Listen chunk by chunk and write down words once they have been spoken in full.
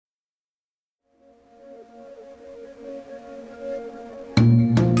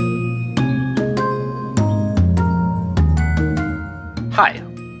Hi,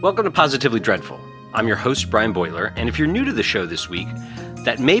 welcome to Positively Dreadful. I'm your host, Brian Boyler, and if you're new to the show this week,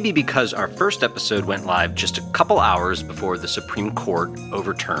 that may be because our first episode went live just a couple hours before the Supreme Court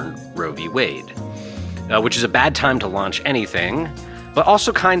overturned Roe v. Wade, which is a bad time to launch anything, but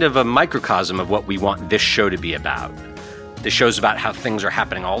also kind of a microcosm of what we want this show to be about. This show's about how things are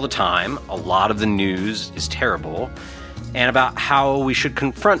happening all the time, a lot of the news is terrible, and about how we should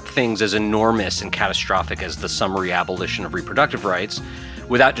confront things as enormous and catastrophic as the summary abolition of reproductive rights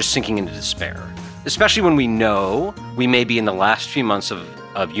without just sinking into despair. Especially when we know we may be in the last few months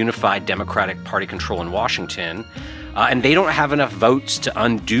of unified Democratic Party control in Washington, and they don't have enough votes to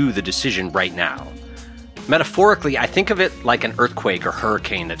undo the decision right now. Metaphorically, I think of it like an earthquake or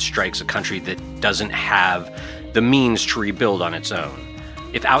hurricane that strikes a country that doesn't have the means to rebuild on its own.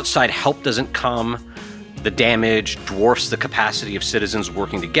 If outside help doesn't come, the damage dwarfs the capacity of citizens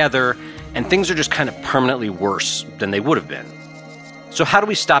working together, and things are just kind of permanently worse than they would have been. So how do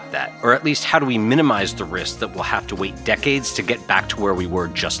we stop that? Or at least how do we minimize the risk that we'll have to wait decades to get back to where we were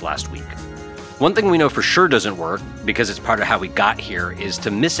just last week? One thing we know for sure doesn't work, because it's part of how we got here, is to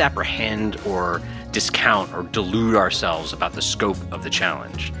misapprehend or discount or delude ourselves about the scope of the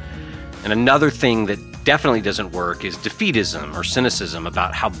challenge. And another thing that definitely doesn't work is defeatism or cynicism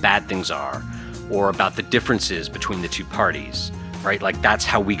about how bad things are, or about the differences between the two parties, right? Like that's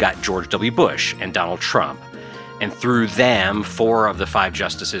how we got George W. Bush and Donald Trump. And through them, 4 of the 5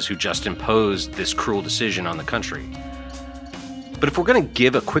 justices who just imposed this cruel decision on the country. But if we're going to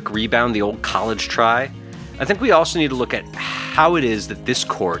give a quick rebound the old college try, I think we also need to look at how it is that this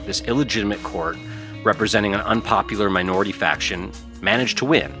court, this illegitimate court, representing an unpopular minority faction, managed to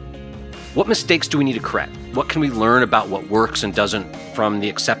win. What mistakes do we need to correct? What can we learn about what works and doesn't from the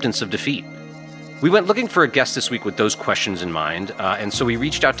acceptance of defeat? We went looking for a guest this week with those questions in mind, and so we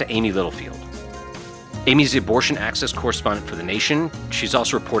reached out to Amy Littlefield. Amy's the abortion access correspondent for The Nation. She's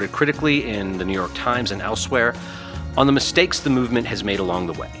also reported critically in the New York Times and elsewhere on the mistakes the movement has made along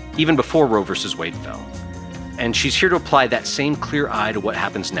the way, even before Roe v. Wade fell. And she's here to apply that same clear eye to what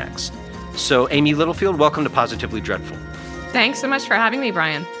happens next. So, Amy Littlefield, welcome to Positively Dreadful. Thanks so much for having me,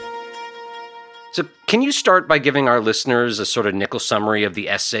 Brian. So, can you start by giving our listeners a sort of nickel summary of the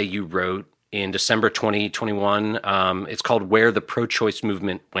essay you wrote in December 2021? It's called Where the Pro-Choice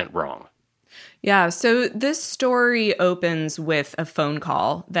Movement Went Wrong. Yeah, so this story opens with a phone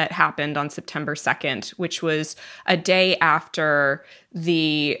call that happened on September 2nd, which was a day after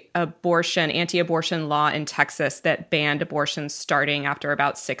the anti-abortion law in Texas that banned abortions starting after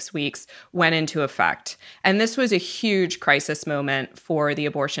about 6 weeks went into effect. And this was a huge crisis moment for the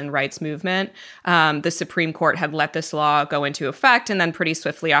abortion rights movement. The Supreme Court had let this law go into effect and then pretty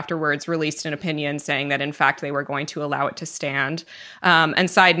swiftly afterwards released an opinion saying that, in fact, they were going to allow it to stand. And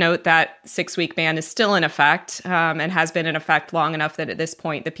side note, that 6-week ban is still in effect and has been in effect long enough that at this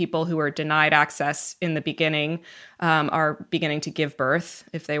point, the people who were denied access in the beginning are beginning to give birth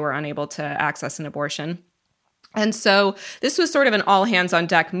if they were unable to access an abortion. And so this was sort of an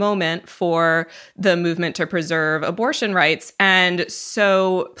all-hands-on-deck moment for the movement to preserve abortion rights. And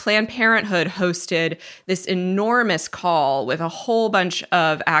so Planned Parenthood hosted this enormous call with a whole bunch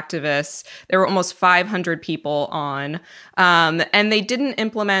of activists. There were almost 500 people on. And they didn't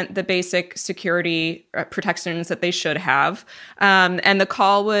implement the basic security protections that they should have. And the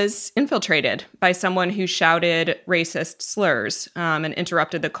call was infiltrated by someone who shouted racist slurs and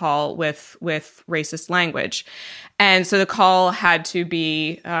interrupted the call with racist language. And so the call had to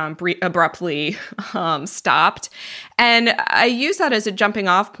be abruptly stopped. And I use that as a jumping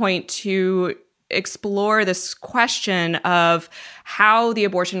off point to explore this question of how the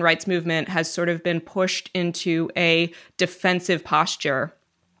abortion rights movement has sort of been pushed into a defensive posture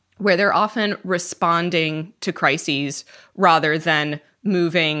where they're often responding to crises rather than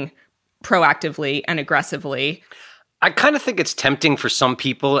moving proactively and aggressively. I kind of think it's tempting for some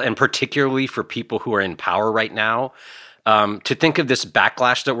people, and particularly for people who are in power right now, to think of this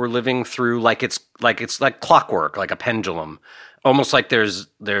backlash that we're living through like it's like clockwork, like a pendulum. Almost like there's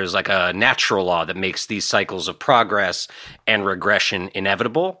like a natural law that makes these cycles of progress and regression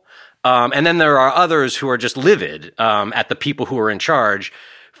inevitable. And then there are others who are just livid at the people who are in charge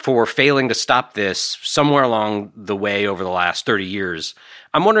for failing to stop this somewhere along the way over the last 30 years.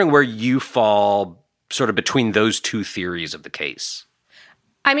 I'm wondering where you fall sort of between those two theories of the case.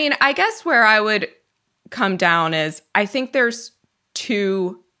 I mean, I guess where I would come down is I think there's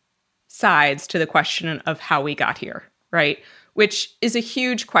 2 sides to the question of how we got here, right? Which is a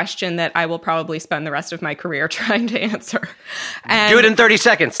huge question that I will probably spend the rest of my career trying to answer. And do it in 30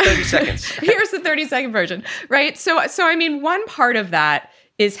 seconds, 30 seconds. Here's the 30-second version, right? So I mean, one part of that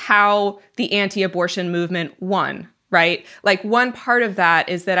is how the anti-abortion movement won, right? Like, one part of that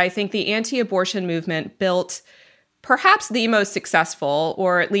is that I think the anti-abortion movement built perhaps the most successful,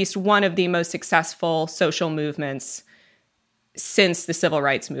 or at least one of the most successful social movements since the civil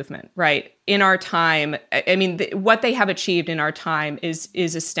rights movement, right? In our time, I mean, what they have achieved in our time is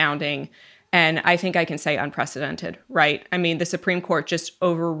astounding. And I think I can say unprecedented, right? I mean, the Supreme Court just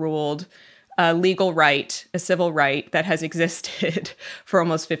overruled a legal right, a civil right that has existed for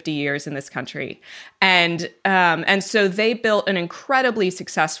almost 50 years in this country. And so they built an incredibly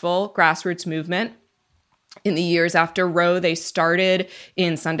successful grassroots movement. In the years after Roe, they started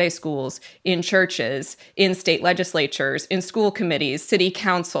in Sunday schools, in churches, in state legislatures, in school committees, city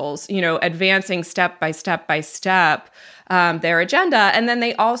councils, advancing step by step their agenda. And then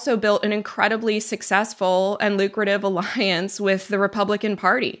they also built an incredibly successful and lucrative alliance with the Republican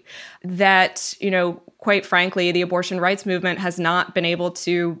Party that, quite frankly, the abortion rights movement has not been able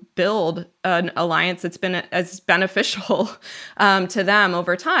to build an alliance that's been as beneficial to them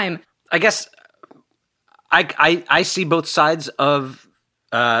over time. I guess I see both sides of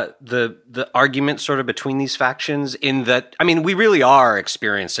the argument sort of between these factions, in that, I mean, we really are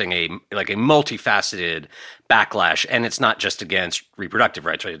experiencing a multifaceted backlash, and it's not just against reproductive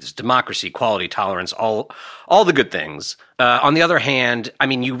rights, right? It's democracy, equality, tolerance, all the good things. On the other hand, I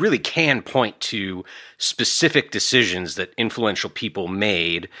mean, you really can point to specific decisions that influential people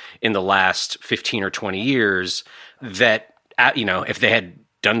made in the last 15 or 20 years that, if they had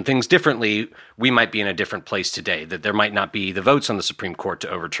done things differently, we might be in a different place today, that there might not be the votes on the Supreme Court to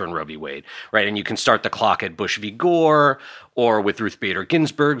overturn Roe v. Wade, right? And you can start the clock at Bush v. Gore, or with Ruth Bader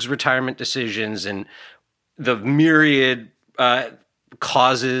Ginsburg's retirement decisions, and the myriad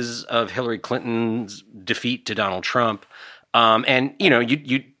causes of Hillary Clinton's defeat to Donald Trump. And,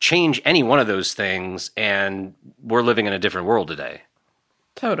 you change any one of those things, and we're living in a different world today.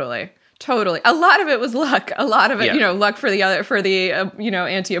 Totally. A lot of it was luck. A lot of it, luck for the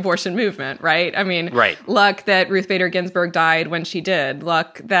anti-abortion movement, right? I mean, luck that Ruth Bader Ginsburg died when she did.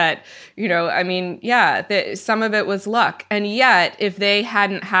 Luck that, some of it was luck. And yet, if they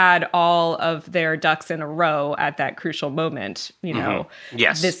hadn't had all of their ducks in a row at that crucial moment,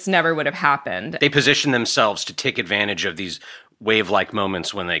 this never would have happened. They positioned themselves to take advantage of these wave-like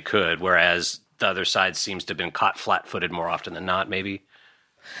moments when they could, whereas the other side seems to have been caught flat-footed more often than not, maybe.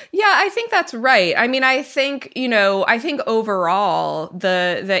 Yeah, I think that's right. I mean, I think overall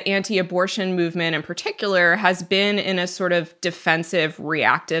the anti-abortion movement in particular has been in a sort of defensive,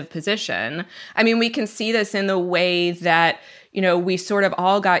 reactive position. I mean, we can see this in the way that, we sort of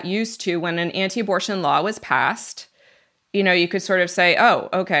all got used to when an anti-abortion law was passed. You could sort of say, oh,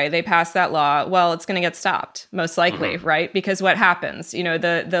 okay, they passed that law. Well, it's going to get stopped, most likely, right? Because what happens?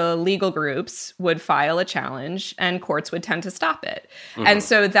 The legal groups would file a challenge and courts would tend to stop it. And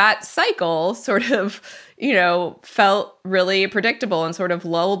so that cycle sort of, felt really predictable and sort of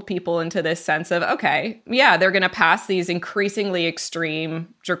lulled people into this sense of, okay, yeah, they're going to pass these increasingly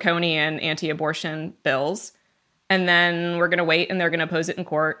extreme, draconian anti-abortion bills. And then we're going to wait and they're going to oppose it in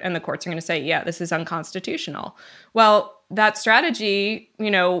court. And the courts are going to say, yeah, this is unconstitutional. Well, that strategy,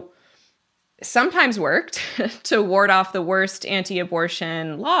 sometimes worked to ward off the worst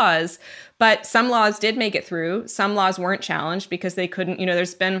anti-abortion laws. But some laws did make it through. Some laws weren't challenged because they couldn't,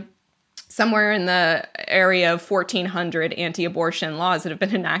 there's been somewhere in the area of 1,400 anti-abortion laws that have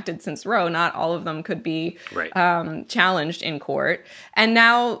been enacted since Roe. Not all of them could be challenged in court. And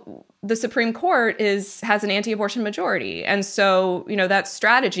now the Supreme Court has an anti-abortion majority. And so, that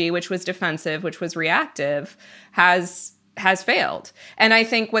strategy, which was defensive, which was reactive, has failed. And I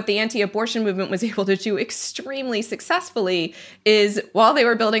think what the anti-abortion movement was able to do extremely successfully is, while they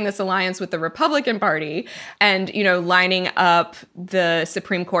were building this alliance with the Republican Party and, lining up the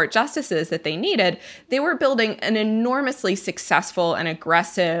Supreme Court justices that they needed, they were building an enormously successful and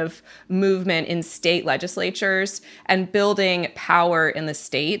aggressive movement in state legislatures and building power in the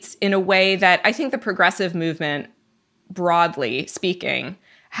states in a way that I think the progressive movement, broadly speaking,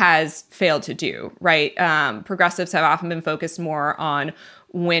 has failed to do, right? Progressives have often been focused more on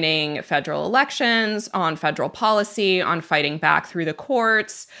winning federal elections, on federal policy, on fighting back through the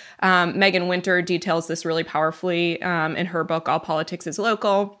courts. Megan Winter details this really powerfully in her book, All Politics is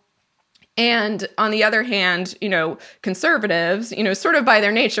Local. And on the other hand, conservatives, sort of by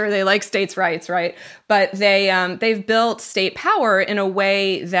their nature, they like states' rights, right? But they've built state power in a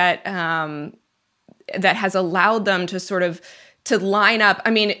way that that has allowed them to sort of to line up. I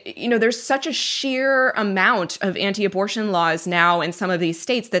mean, there's such a sheer amount of anti-abortion laws now in some of these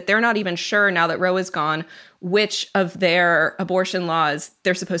states that they're not even sure, now that Roe is gone, which of their abortion laws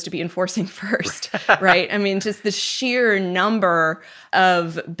they're supposed to be enforcing first, right? I mean, just the sheer number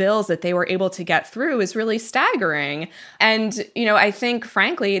of bills that they were able to get through is really staggering. And, I think,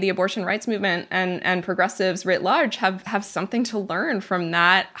 frankly, the abortion rights movement and progressives writ large have something to learn from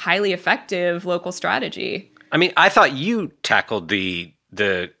that highly effective local strategy. I mean, I thought you tackled the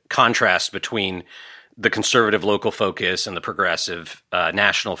contrast between the conservative local focus and the progressive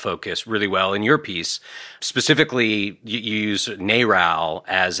national focus really well in your piece. Specifically, you use NARAL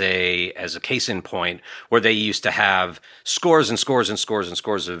as a case in point, where they used to have scores and scores and scores and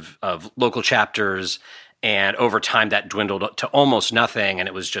scores of local chapters, and over time that dwindled to almost nothing, and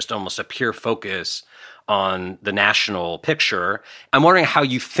it was just almost a pure focus on the national picture. I'm wondering how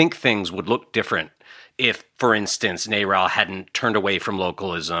you think things would look different if, for instance, NARAL hadn't turned away from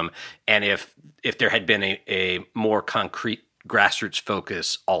localism, and if there had been a more concrete grassroots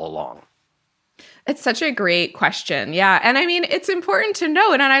focus all along. It's such a great question. Yeah. And I mean, it's important to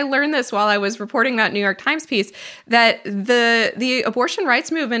note, and I learned this while I was reporting that New York Times piece, that the abortion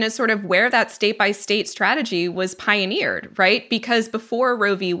rights movement is sort of where that state-by-state strategy was pioneered, right? Because before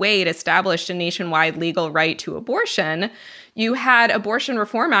Roe v. Wade established a nationwide legal right to abortion, you had abortion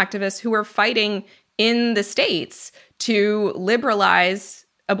reform activists who were fighting in the states to liberalize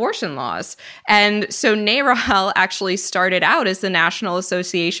abortion laws. And so NARAL actually started out as the National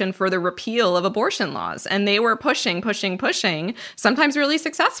Association for the Repeal of Abortion Laws. And they were pushing, sometimes really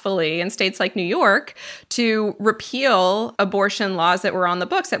successfully in states like New York, to repeal abortion laws that were on the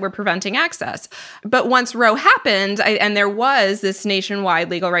books that were preventing access. But once Roe happened, and there was this nationwide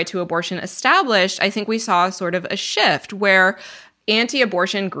legal right to abortion established, I think we saw sort of a shift where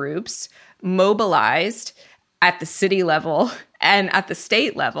anti-abortion groups mobilized at the city level and at the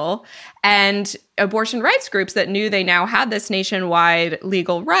state level, and abortion rights groups that knew they now had this nationwide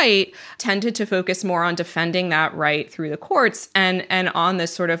legal right tended to focus more on defending that right through the courts and on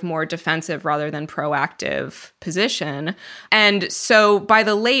this sort of more defensive rather than proactive position. And so by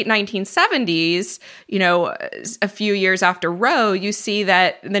the late 1970s, a few years after Roe, you see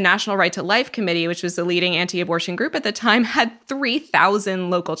that the National Right to Life Committee, which was the leading anti-abortion group at the time, had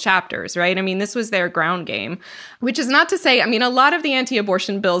 3,000 local chapters, right? I mean, this was their ground game, which is not to say, a lot of the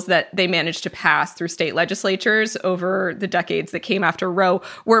anti-abortion bills that they managed to pass through state legislatures over the decades that came after Roe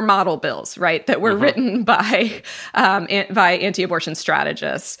were model bills, right? That were written by anti-abortion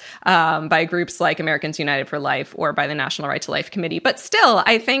strategists, by groups like Americans United for Life or by the National Right to Life Committee. But still,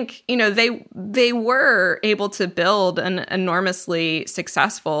 I think, they were able to build an enormously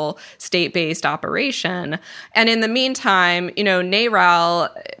successful state-based operation. And in the meantime, NARAL,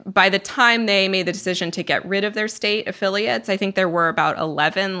 by the time they made the decision to get rid of their state affiliates, I think there were about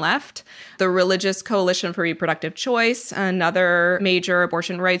 11 left. The Religious Coalition for Reproductive Choice, another major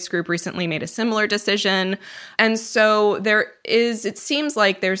abortion rights group, recently made a similar decision. And so it seems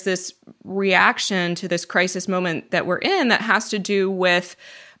like there's this reaction to this crisis moment that we're in that has to do with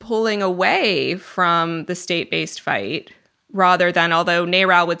pulling away from the state-based fight rather than, although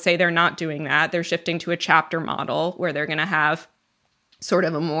NARAL would say they're not doing that, they're shifting to a chapter model where they're going to have sort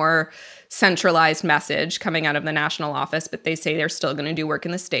of a more centralized message coming out of the national office, but they say they're still going to do work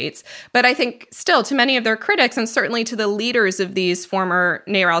in the states. But I think still, to many of their critics, and certainly to the leaders of these former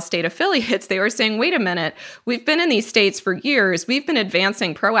NARAL state affiliates, they were saying, wait a minute, we've been in these states for years. We've been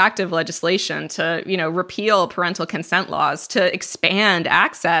advancing proactive legislation to, repeal parental consent laws, to expand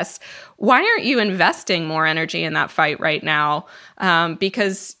access. Why aren't you investing more energy in that fight right now?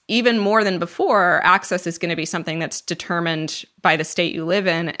 Because even more than before, access is going to be something that's determined by the state you live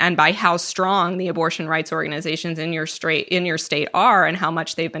in and by how strong the abortion rights organizations in your state are and how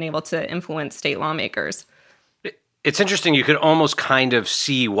much they've been able to influence state lawmakers. It's interesting. You could almost kind of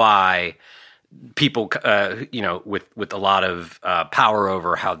see why people, with a lot of power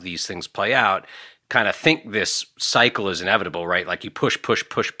over how these things play out, kind of think this cycle is inevitable, right? Like you push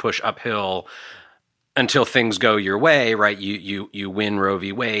uphill until things go your way, right? You win Roe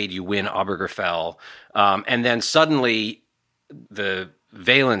v. Wade, you win Obergefell, and then suddenly the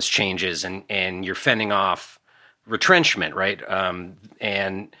valence changes and you're fending off retrenchment, right?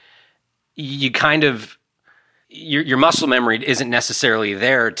 And you kind of your muscle memory isn't necessarily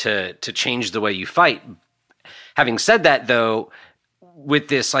there to change the way you fight. Having said that, though, with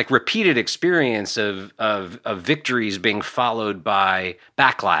this like repeated experience of victories being followed by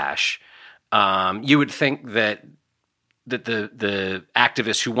backlash, you would think that the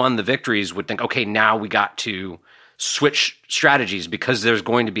activists who won the victories would think, okay, now we got to switch strategies because there's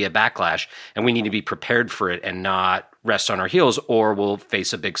going to be a backlash, and we need to be prepared for it and not rest on our heels, or we'll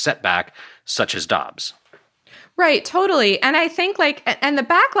face a big setback, such as Dobbs. Right, totally. And I think and the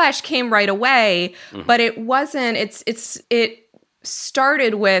backlash came right away, but it wasn't, it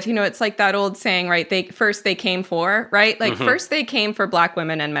started with, it's like that old saying, right? They came for, right? First they came for Black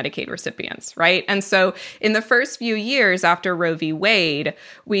women and Medicaid recipients, right? And so in the first few years after Roe v. Wade,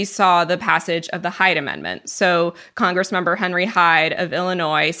 we saw the passage of the Hyde Amendment. So Congressmember Henry Hyde of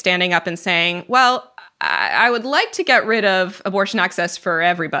Illinois standing up and saying, well, I would like to get rid of abortion access for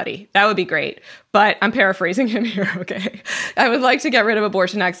everybody. That would be great. But I'm paraphrasing him here, okay? I would like to get rid of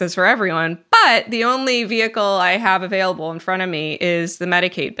abortion access for everyone. But the only vehicle I have available in front of me is the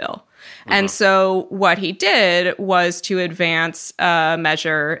Medicaid bill. And so what he did was to advance a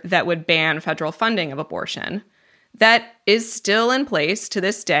measure that would ban federal funding of abortion. That is still in place to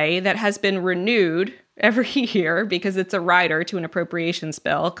this day, that has been renewed every year because it's a rider to an appropriations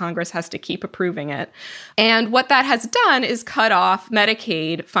bill. Congress has to keep approving it. And what that has done is cut off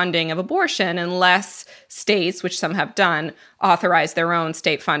Medicaid funding of abortion unless states, which some have done, authorize their own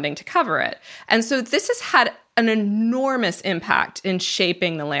state funding to cover it. And so this has had an enormous impact in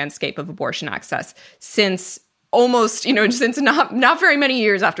shaping the landscape of abortion access since almost, since not very many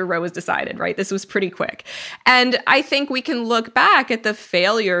years after Roe was decided, right? This was pretty quick. And I think we can look back at the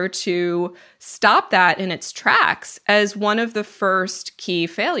failure to stop that in its tracks as one of the first key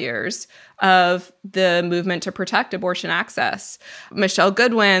failures of the movement to protect abortion access. Michelle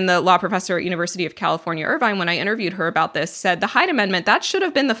Goodwin, the law professor at University of California, Irvine, when I interviewed her about this, said the Hyde Amendment, that should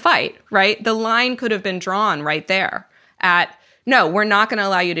have been the fight, right? The line could have been drawn right there at, no, we're not going to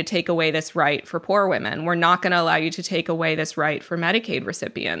allow you to take away this right for poor women. We're not going to allow you to take away this right for Medicaid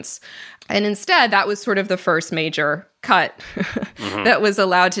recipients. And instead, that was sort of the first major cut that was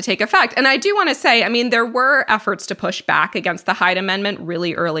allowed to take effect. And I do want to say, there were efforts to push back against the Hyde Amendment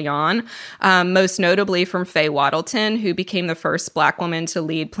really early on, most notably from Faye Wattleton, who became the first Black woman to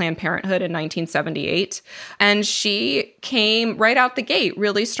lead Planned Parenthood in 1978. And she came right out the gate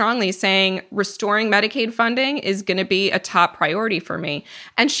really strongly saying, restoring Medicaid funding is going to be a top priority for me.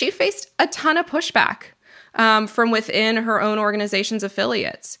 And she faced a ton of pushback from within her own organization's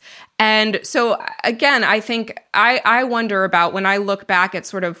affiliates. And so, again, I think I wonder about, when I look back at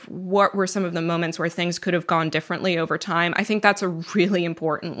sort of what were some of the moments where things could have gone differently over time, I think that's a really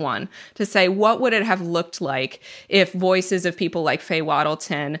important one to say, what would it have looked like if voices of people like Faye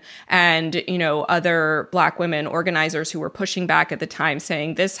Wattleton and, other Black women organizers who were pushing back at the time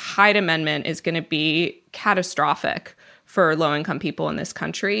saying this Hyde Amendment is going to be catastrophic for low-income people in this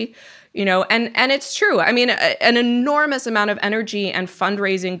country. And it's true. An enormous amount of energy and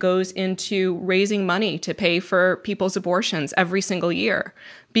fundraising goes into raising money to pay for people's abortions every single year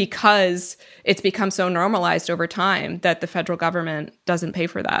because it's become so normalized over time that the federal government doesn't pay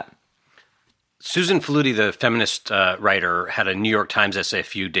for that. Susan Faludi, the feminist writer, had a New York Times essay a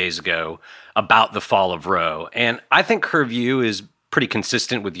few days ago about the fall of Roe. And I think her view is pretty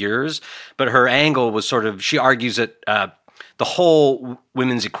consistent with yours, but her angle was she argues that the whole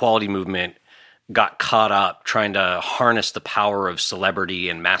women's equality movement got caught up trying to harness the power of celebrity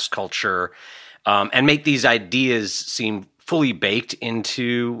and mass culture and make these ideas seem fully baked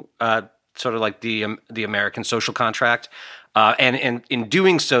into sort of like the American social contract. And in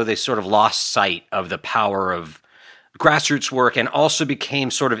doing so, they sort of lost sight of the power of grassroots work and also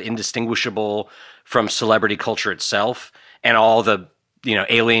became sort of indistinguishable from celebrity culture itself and all the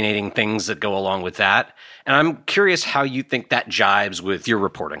alienating things that go along with that. And I'm curious how you think that jives with your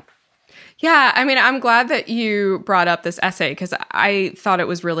reporting. Yeah, I'm glad that you brought up this essay because I thought it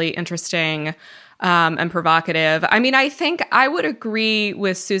was really interesting and provocative. I think I would agree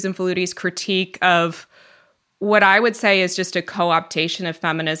with Susan Faludi's critique of what I would say is just a co-optation of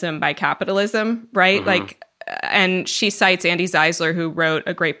feminism by capitalism, right? And she cites Andy Zeisler, who wrote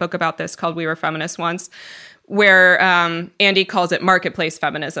a great book about this called We Were Feminists Once, where Andy calls it marketplace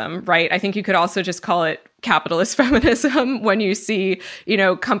feminism, right? I think you could also just call it capitalist feminism when you see,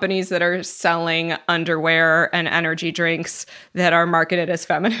 companies that are selling underwear and energy drinks that are marketed as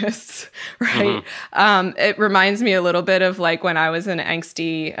feminists, right? It reminds me a little bit of when I was an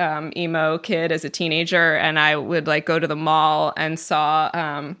angsty emo kid as a teenager, and I would go to the mall and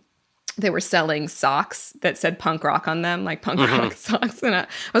saw they were selling socks that said punk rock on them, punk rock socks. And I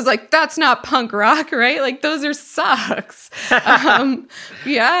was like, that's not punk rock, right? Those are socks.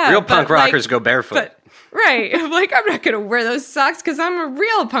 Yeah. Real punk rockers go barefoot. Right. Like, I'm not going to wear those socks because I'm a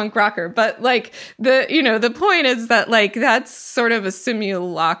real punk rocker. But like the point is that like, that's sort of a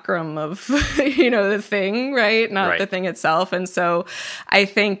simulacrum of, the thing, right? Not the thing itself. And so I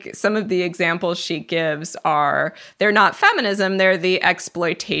think some of the examples she gives they're not feminism. They're the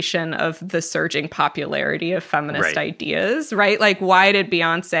exploitation of the surging popularity of feminist ideas, right? Like, why did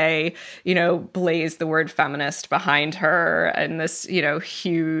Beyonce, blaze the word feminist behind her and this,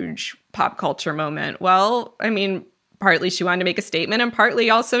 huge pop culture moment? Well, I mean, partly she wanted to make a statement, and partly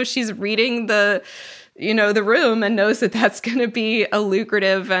also she's reading the room and knows that that's going to be a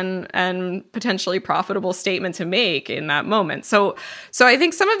lucrative and potentially profitable statement to make in that moment. So I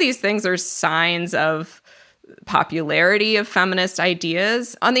think some of these things are signs of popularity of feminist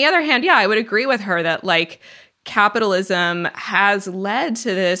ideas. On the other hand, yeah, I would agree with her that like capitalism has led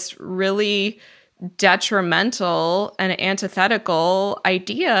to this really detrimental and antithetical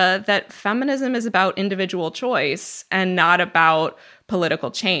idea that feminism is about individual choice and not about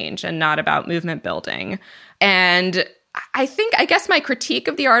political change and not about movement building. And I guess my critique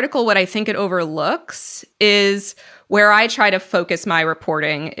of the article, what I think it overlooks, is where I try to focus my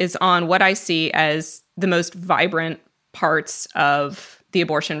reporting is on what I see as the most vibrant parts of the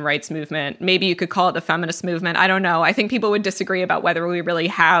abortion rights movement. Maybe you could call it the feminist movement. I don't know. I think people would disagree about whether we really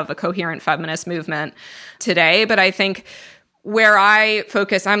have a coherent feminist movement today. But I think where I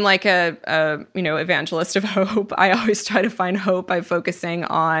focus, I'm like a evangelist of hope. I always try to find hope by focusing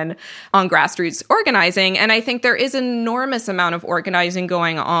on grassroots organizing. And I think there is an enormous amount of organizing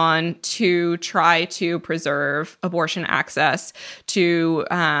going on to try to preserve abortion access, to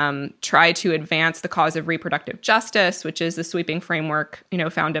try to advance the cause of reproductive justice, which is the sweeping framework,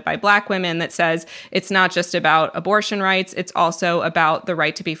 founded by Black women that says it's not just about abortion rights, it's also about the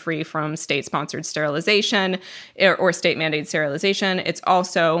right to be free from state-sponsored sterilization or state-mandated sterilization. It's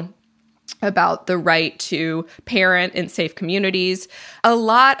also about the right to parent in safe communities. A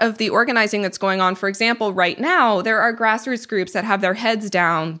lot of the organizing that's going on, for example, right now, there are grassroots groups that have their heads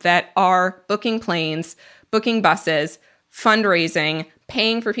down that are booking planes, booking buses, fundraising,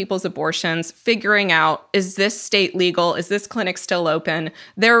 paying for people's abortions, figuring out, is this state legal? Is this clinic still open?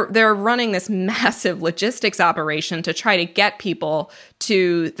 They're running this massive logistics operation to try to get people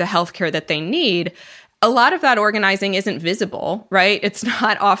to the healthcare that they need. A lot of that organizing isn't visible, right? It's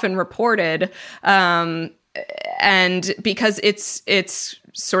not often reported. And because it's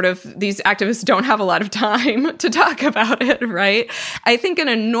sort of, these activists don't have a lot of time to talk about it, right? I think an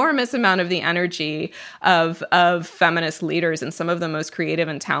enormous amount of the energy of feminist leaders and some of the most creative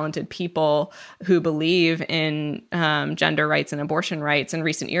and talented people who believe in gender rights and abortion rights in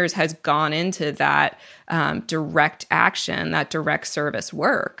recent years has gone into that direct action, that direct service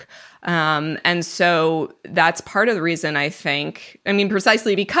work. And so that's part of the reason I think,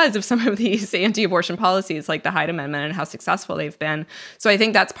 precisely because of some of these anti-abortion policies like the Hyde Amendment and how successful they've been. So I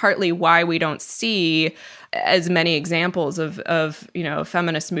think that's partly why we don't see as many examples of a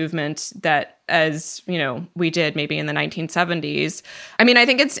feminist movement that as, we did maybe in the 1970s. I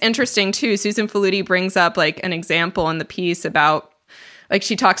think it's interesting too. Susan Faludi brings up like an example in the piece about, like,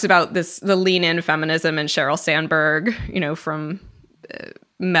 she talks about the lean in feminism and Sheryl Sandberg, from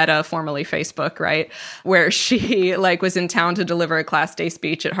Meta, formerly Facebook, right? Where she was in town to deliver a class day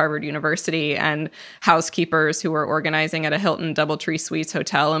speech at Harvard University, and housekeepers who were organizing at a Hilton DoubleTree Suites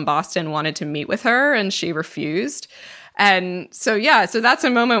hotel in Boston wanted to meet with her, and she refused. And so that's a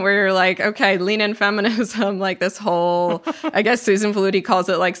moment where you're like, okay, lean in feminism, like this whole, I guess Susan Faludi calls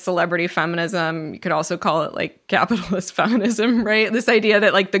it like celebrity feminism. You could also call it like capitalist feminism, right? This idea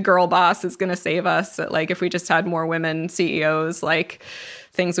that like the girl boss is going to save us. That like if we just had more women CEOs, like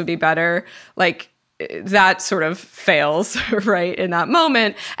things would be better. Like that sort of fails, right, in that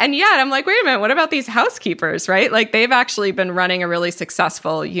moment. And yet I'm like, wait a minute, what about these housekeepers, right? Like they've actually been running a really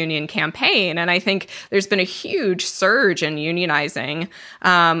successful union campaign. And I think there's been a huge surge in unionizing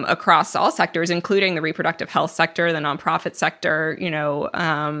across all sectors, including the reproductive health sector, the nonprofit sector,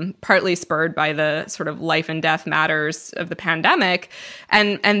 partly spurred by the sort of life and death matters of the pandemic.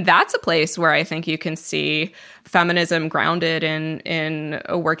 And that's a place where I think you can see feminism grounded in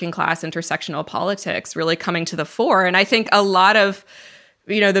a working class intersectional politics really coming to the fore. And I think a lot of,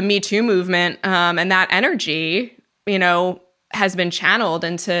 the Me Too movement and that energy, has been channeled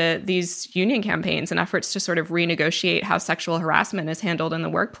into these union campaigns and efforts to sort of renegotiate how sexual harassment is handled in the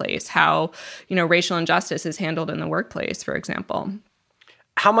workplace, how, racial injustice is handled in the workplace, for example.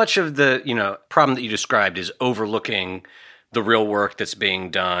 How much of the, problem that you described is overlooking the real work that's being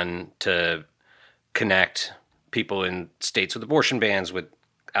done to connect people in states with abortion bans with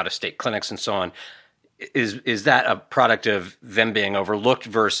out-of-state clinics and so on? is that a product of them being overlooked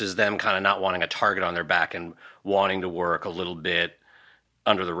versus them kind of not wanting a target on their back and wanting to work a little bit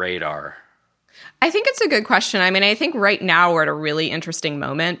under the radar? I think it's a good question. I mean, I think right now we're at a really interesting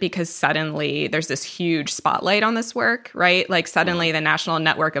moment because suddenly there's this huge spotlight on this work, right? Like suddenly the National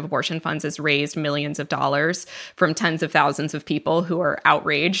Network of Abortion Funds has raised millions of dollars from tens of thousands of people who are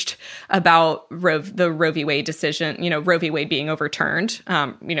outraged about the Roe v. Wade decision, Roe v. Wade being overturned,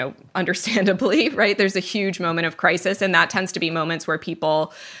 understandably, right? There's a huge moment of crisis, and that tends to be moments where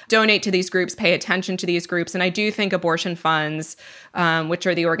people donate to these groups, pay attention to these groups. And I do think abortion funds, which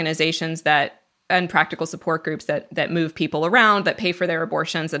are the organizations and practical support groups that move people around, that pay for their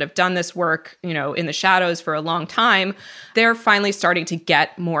abortions, that have done this work, in the shadows for a long time, they're finally starting to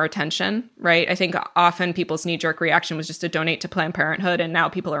get more attention, right? I think often people's knee-jerk reaction was just to donate to Planned Parenthood, and now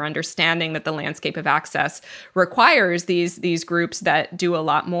people are understanding that the landscape of access requires these groups that do a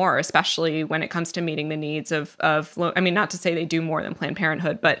lot more, especially when it comes to meeting the needs of not to say they do more than Planned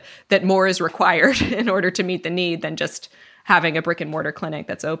Parenthood, but that more is required in order to meet the need than just having a brick and mortar clinic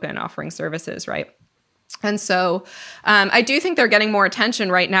that's open offering services, right? And so I do think they're getting more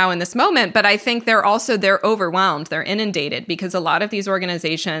attention right now in this moment, but I think they're overwhelmed. They're inundated because a lot of these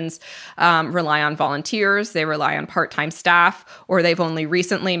organizations rely on volunteers, they rely on part-time staff, or they've only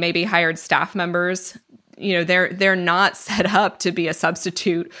recently maybe hired staff members. They're not set up to be a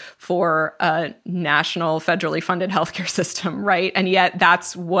substitute for a national federally funded healthcare system, right? And yet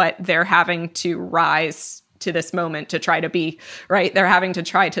that's what they're having to rise to this moment to try to be, right? They're having to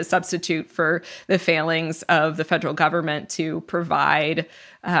try to substitute for the failings of the federal government to provide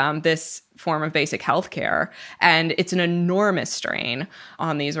this form of basic health care. And it's an enormous strain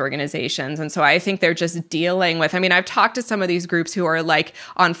on these organizations. And so I think they're just dealing with, I've talked to some of these groups who are like,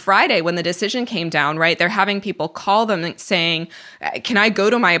 on Friday when the decision came down, right, they're having people call them saying, can I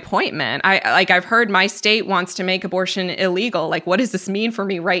go to my appointment? I've heard my state wants to make abortion illegal. Like, what does this mean for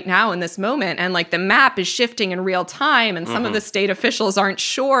me right now in this moment? And like the map is shifting in real time. And some of the state officials aren't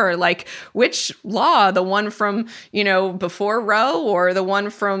sure, like which law, the one from, before Roe or the one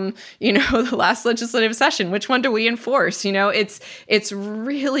from, the last legislative session, which one do we enforce? It's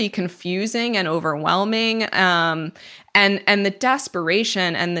really confusing and overwhelming. And the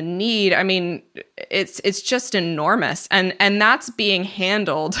desperation and the need, it's just enormous. And that's being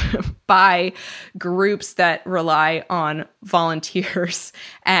handled by groups that rely on volunteers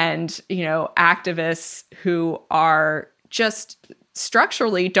and, activists who are just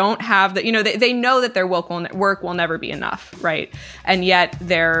structurally don't have the, they know that their work will never be enough, right? And yet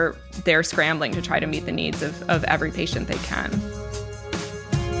they're scrambling to try to meet the needs of every patient they can.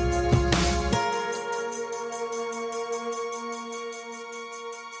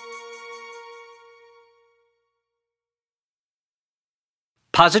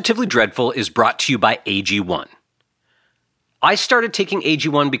 Positively Dreadful is brought to you by AG1. I started taking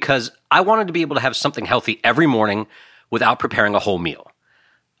AG1 because I wanted to be able to have something healthy every morning without preparing a whole meal.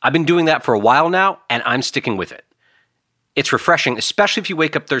 I've been doing that for a while now, and I'm sticking with it. It's refreshing, especially if you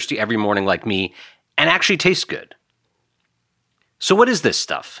wake up thirsty every morning like me, and actually tastes good. So what is this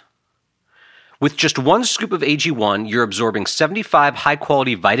stuff? With just one scoop of AG1, you're absorbing 75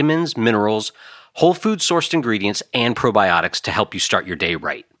 high-quality vitamins, minerals, whole food-sourced ingredients, and probiotics to help you start your day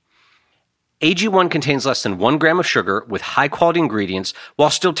right. AG1 contains less than 1 gram of sugar with high-quality ingredients while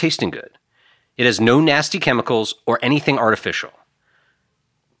still tasting good. It has no nasty chemicals or anything artificial.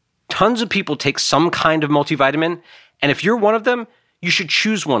 Tons of people take some kind of multivitamin, and if you're one of them, you should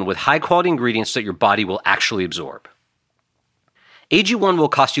choose one with high-quality ingredients that your body will actually absorb. AG1 will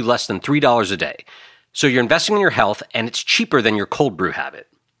cost you less than $3 a day, so you're investing in your health, and it's cheaper than your cold brew habit.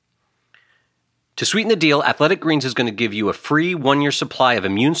 To sweeten the deal, Athletic Greens is going to give you a free 1-year supply of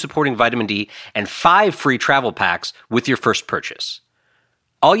immune-supporting vitamin D and 5 free travel packs with your first purchase.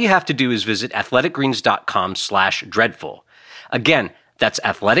 All you have to do is visit athleticgreens.com/dreadful. Again, that's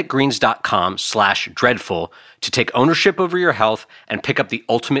athleticgreens.com/dreadful to take ownership over your health and pick up the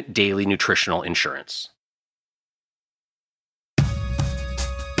ultimate daily nutritional insurance.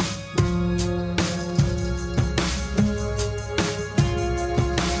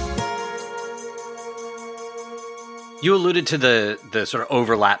 You alluded to the sort of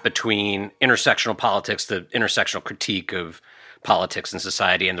overlap between intersectional politics, the intersectional critique of politics and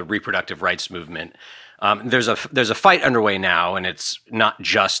society, and the reproductive rights movement. There's a fight underway now, and it's not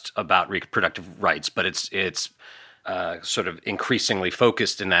just about reproductive rights, but it's sort of increasingly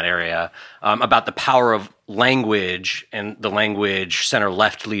focused in that area about the power of language and the language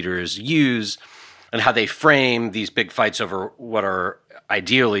center-left leaders use and how they frame these big fights over what are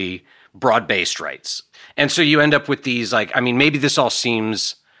ideally broad-based rights. And so you end up with these, maybe this all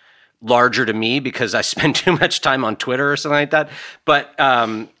seems larger to me because I spend too much time on Twitter or something like that. But,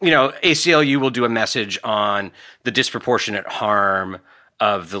 ACLU will do a message on the disproportionate harm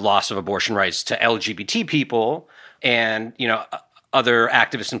of the loss of abortion rights to LGBT people. And, other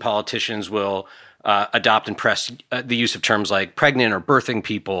activists and politicians will adopt and press the use of terms like pregnant or birthing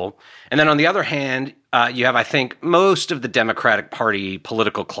people. And then on the other hand, you have, I think, most of the Democratic Party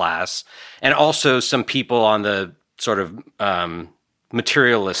political class and also some people on the sort of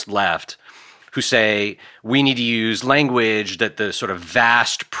materialist left who say we need to use language that the sort of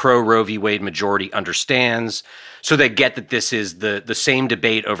vast pro-Roe v. Wade majority understands, so they get that this is the same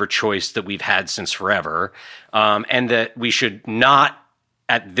debate over choice that we've had since forever, and that we should not,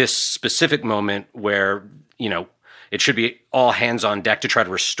 at this specific moment where, it should be all hands on deck to try to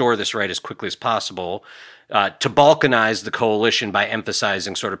restore this right as quickly as possible, to balkanize the coalition by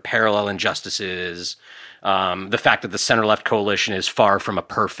emphasizing sort of parallel injustices, the fact that the center-left coalition is far from a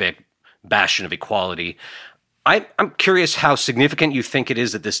perfect bastion of equality. I'm curious how significant you think it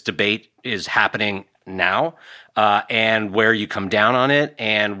is that this debate is happening now, and where you come down on it,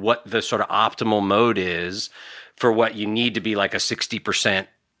 and what the sort of optimal mode is for what you need to be like a 60%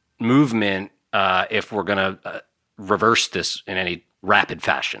 movement if we're going to reverse this in any rapid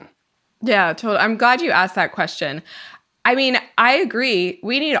fashion. Yeah, totally. I'm glad you asked that question. I mean, I agree.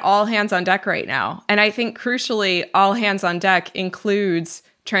 We need all hands on deck right now. And I think crucially, all hands on deck includes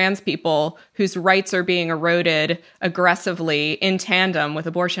trans people whose rights are being eroded aggressively in tandem with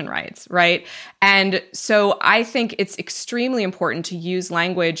abortion rights, right? And so I think it's extremely important to use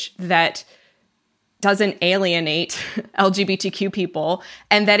language that doesn't alienate LGBTQ people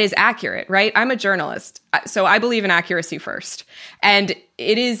and that is accurate, right? I'm a journalist, so I believe in accuracy first. And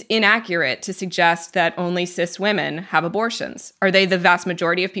it is inaccurate to suggest that only cis women have abortions. Are they the vast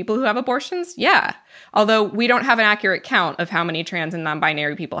majority of people who have abortions? Yeah. Although we don't have an accurate count of how many trans and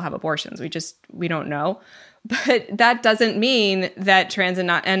non-binary people have abortions. We don't know. But that doesn't mean that trans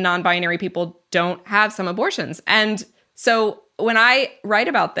and non-binary people don't have some abortions. And so when I write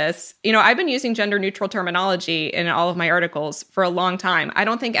about this, I've been using gender neutral terminology in all of my articles for a long time. I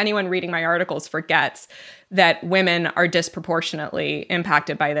don't think anyone reading my articles forgets that women are disproportionately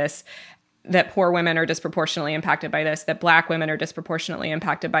impacted by this, that poor women are disproportionately impacted by this, that Black women are disproportionately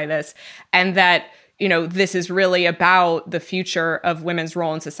impacted by this, and that, this is really about the future of women's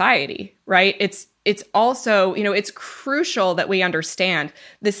role in society, right? It's also, it's crucial that we understand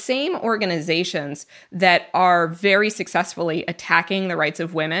the same organizations that are very successfully attacking the rights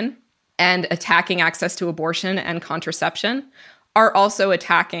of women and attacking access to abortion and contraception are also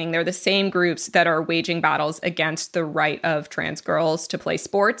attacking. They're the same groups that are waging battles against the right of trans girls to play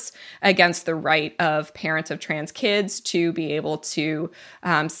sports, against the right of parents of trans kids to be able to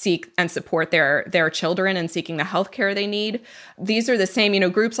seek and support their children in seeking the healthcare they need. These are the same,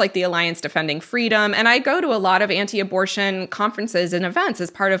 groups like the Alliance Defending Freedom. And I go to a lot of anti-abortion conferences and events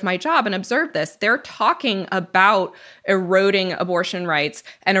as part of my job and observe this. They're talking about eroding abortion rights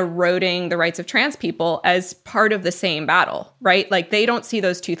and eroding the rights of trans people as part of the same battle, right? Like they don't see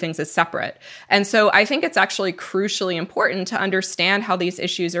those two things as separate. And so I think it's actually crucially important to understand how these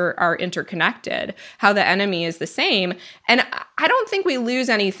issues are interconnected, how the enemy is the same. And I don't think we lose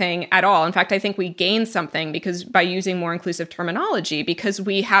anything at all. In fact, I think we gain something because by using more inclusive terminology, because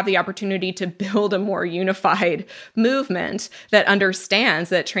we have the opportunity to build a more unified movement that understands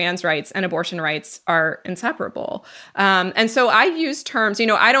that trans rights and abortion rights are inseparable. And so I use terms,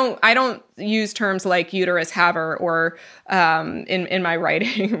 I don't use terms like uterus haver or in my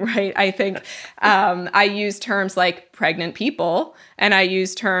writing, right? I think I use terms like pregnant people and I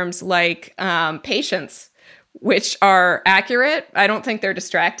use terms like patients, which are accurate. I don't think they're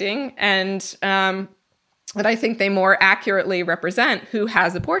distracting. But I think they more accurately represent who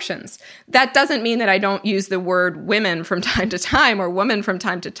has abortions. That doesn't mean that I don't use the word women from time to time or woman from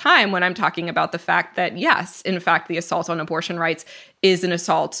time to time when I'm talking about the fact that, yes, in fact, the assault on abortion rights is an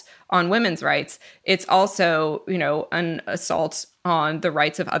assault on women's rights. It's also, an assault on the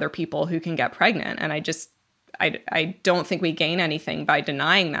rights of other people who can get pregnant. And I don't think we gain anything by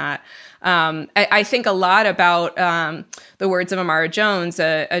denying that. I think a lot about the words of Amara Jones,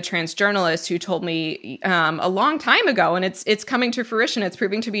 a trans journalist who told me a long time ago, and it's coming to fruition, it's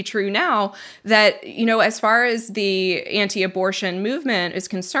proving to be true now, that, as far as the anti-abortion movement is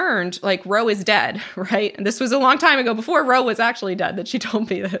concerned, like Roe is dead, right? And this was a long time ago before Roe was actually dead that she told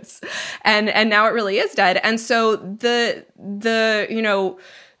me this. And now it really is dead. And so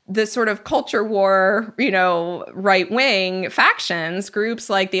the sort of culture war, right-wing factions, groups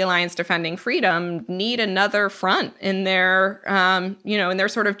like the Alliance Defending Freedom need another front in their, in their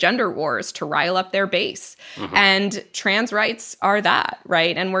sort of gender wars to rile up their base. Mm-hmm. And trans rights are that,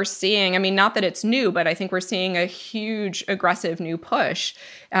 right? And we're seeing, not that it's new, but I think we're seeing a huge, aggressive new push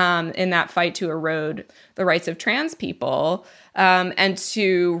in that fight to erode the rights of trans people. And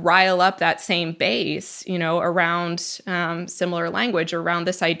to rile up that same base, around similar language, around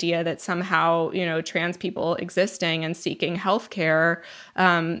this idea that somehow, trans people existing and seeking healthcare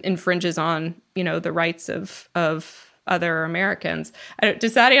infringes on, the rights of other Americans.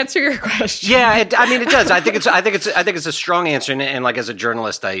 Does that answer your question? Yeah, it does. I think it's a strong answer, and like as a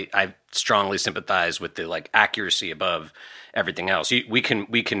journalist, I strongly sympathize with the like accuracy above everything else. We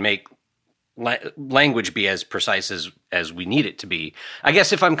can make language be as precise as we need it to be. I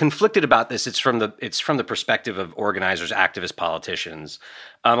guess if I'm conflicted about this, it's from the perspective of organizers, activists, politicians.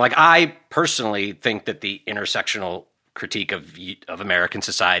 Like I personally think that the intersectional critique of American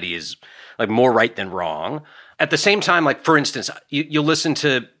society is like more right than wrong. At the same time, like for instance, you'll listen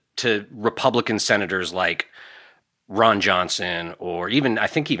to Republican senators like Ron Johnson or even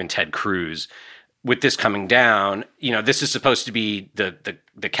Ted Cruz. With this coming down, this is supposed to be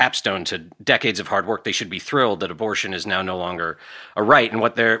the capstone to decades of hard work. They should be thrilled that abortion is now no longer a right. And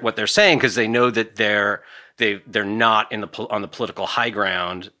what they're saying, because they know that they're not on the political high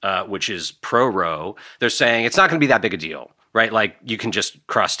ground, which is pro-Roe. They're saying it's not going to be that big a deal, right? Like you can just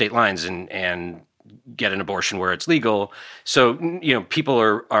cross state lines and get an abortion where it's legal. So people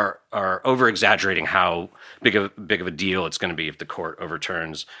are over exaggerating how big of a deal it's going to be if the court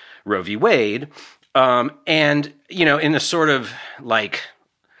overturns Roe v. Wade. And, in a sort of like,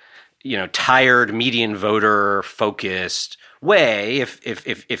 tired median voter focused way,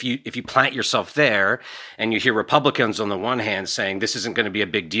 if you plant yourself there and you hear Republicans on the one hand saying this isn't going to be a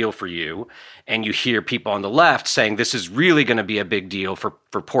big deal for you, and you hear people on the left saying this is really going to be a big deal for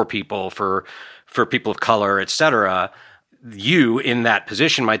poor people, for people of color, et cetera, you in that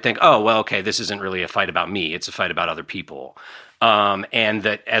position might think, oh, well, okay, this isn't really a fight about me. It's a fight about other people. And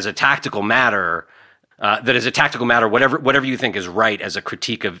that as a tactical matter, whatever you think is right as a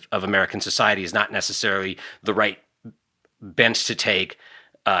critique of American society is not necessarily the right bent to take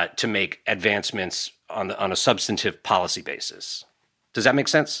to make advancements on a substantive policy basis. Does that make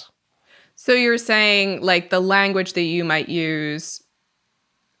sense? So you're saying like the language that you might use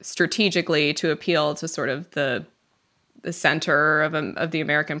strategically to appeal to sort of the center of the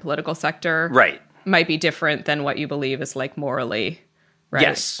American political sector, right, might be different than what you believe is like morally right.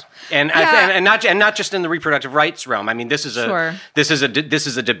 Yes, and not just in the reproductive rights realm. This is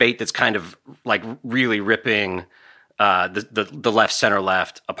a debate that's kind of like really ripping the left, center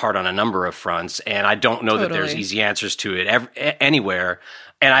left apart on a number of fronts, and I don't know that there's easy answers to it anywhere.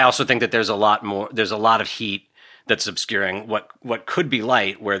 And I also think that there's a lot of heat that's obscuring what could be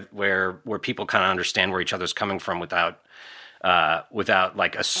light, where people kind of understand where each other's coming from without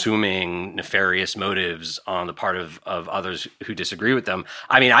like assuming nefarious motives on the part of others who disagree with them.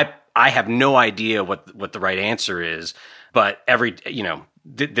 I have no idea what the right answer is, but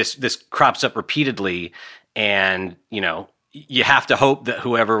this crops up repeatedly, and you have to hope that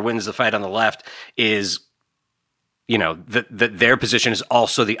whoever wins the fight on the left is that their position is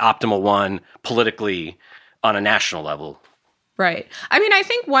also the optimal one politically on a national level. Right. I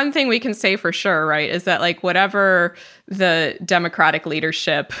think one thing we can say for sure, right, is that like whatever the Democratic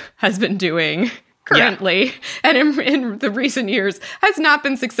leadership has been doing currently and in the recent years has not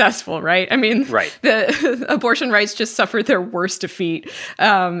been successful, right? Right. The abortion rights just suffered their worst defeat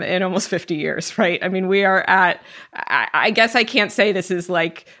in almost 50 years, right? We are at, I guess I can't say this is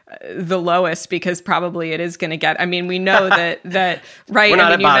like the lowest, because probably it is going to get, we know that right. We're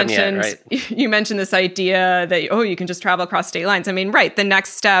not at bottom yet, right? You mentioned this idea that, you can just travel across state lines. Right. The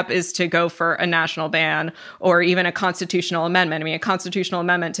next step is to go for a national ban or even a constitutional amendment. A constitutional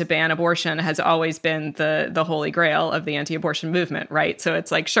amendment to ban abortion has always been the holy grail of the anti-abortion movement, right? So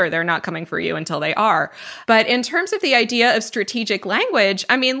it's like, sure, they're not coming for you until they are. But in terms of the idea of strategic language,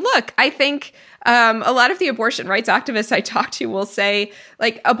 look, I think a lot of the abortion rights activists I talk to will say,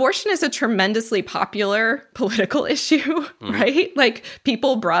 like, abortion is a tremendously popular political issue, right? Like,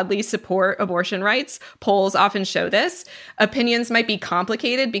 people broadly support abortion rights. Polls often show this. Opinions might be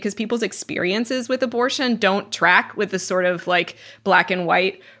complicated because people's experiences with abortion don't track with the sort of like black and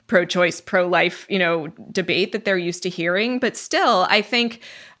white pro-choice, pro-life, debate that they're used to hearing. But still, I think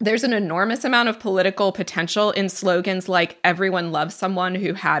there's an enormous amount of political potential in slogans like "everyone loves someone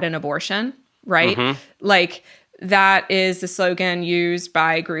who had an abortion." Right? Mm-hmm. Like, that is the slogan used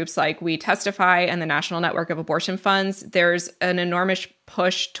by groups like We Testify and the National Network of Abortion Funds. There's an enormous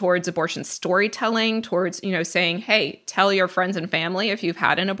push towards abortion storytelling, towards, saying, hey, tell your friends and family if you've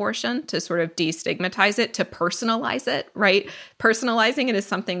had an abortion, to sort of destigmatize it, to personalize it, right? Personalizing it is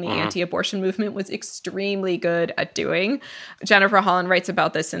something the anti-abortion movement was extremely good at doing. Jennifer Holland writes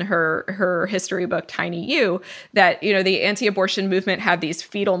about this in her history book, Tiny You, that, the anti-abortion movement had these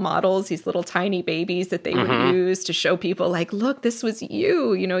fetal models, these little tiny babies that they would use to show people like, look, this was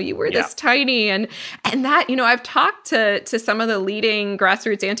you, you were this tiny. And that, I've talked to some of the leading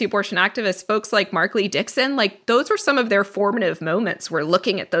grassroots anti-abortion activists, folks like Mark Lee Dixon, like those were some of their formative moments, were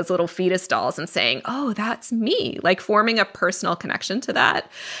looking at those little fetus dolls and saying, oh, that's me, like forming a personal connection to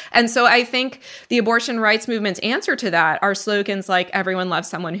that. And so I think the abortion rights movement's answer to that are slogans like everyone loves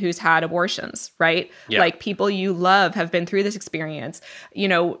someone who's had abortions, right? Yeah. Like people you love have been through this experience,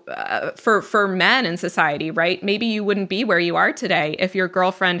 for men in society, right? Maybe you wouldn't be where you are today if your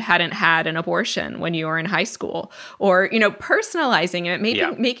girlfriend hadn't had an abortion when you were in high school, or, personalizing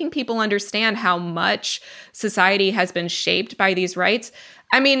it, making people understand how much society has been shaped by these rights.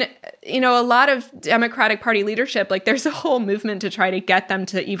 I mean, a lot of Democratic Party leadership, like there's a whole movement to try to get them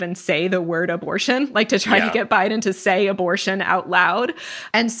to even say the word abortion, like to try to get Biden to say abortion out loud.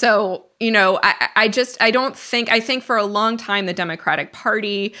 And so, I think for a long time, the Democratic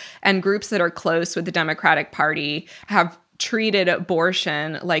Party and groups that are close with the Democratic Party have treated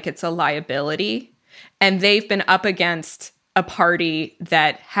abortion like it's a liability. And they've been up against a party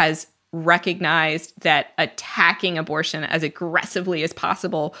that has recognized that attacking abortion as aggressively as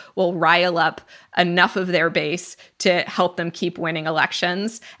possible will rile up enough of their base to help them keep winning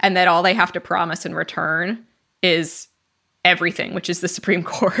elections, and that all they have to promise in return is everything, which is the Supreme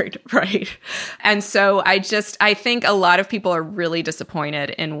Court, right? And so I think a lot of people are really disappointed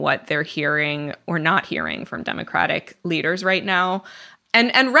in what they're hearing or not hearing from Democratic leaders right now.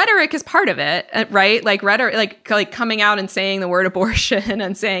 And rhetoric is part of it, right? Like rhetoric, like coming out and saying the word abortion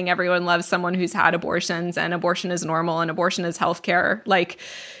and saying everyone loves someone who's had abortions and abortion is normal and abortion is healthcare. Like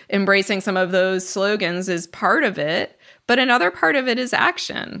embracing some of those slogans is part of it, but another part of it is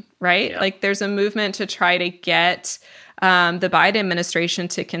action, right? Yeah. Like there's a movement to try to get the Biden administration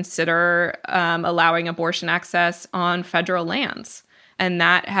to consider allowing abortion access on federal lands. And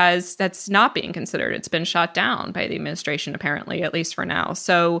that's not being considered. It's been shot down by the administration, apparently, at least for now.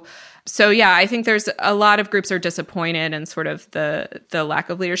 So yeah, I think there's a lot of groups are disappointed in sort of the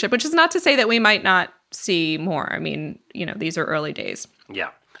lack of leadership, which is not to say that we might not see more. I mean, these are early days. Yeah.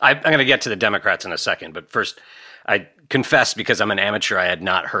 I'm going to get to the Democrats in a second, but first, I confess, because I'm an amateur, I had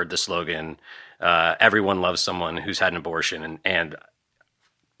not heard the slogan, everyone loves someone who's had an abortion, and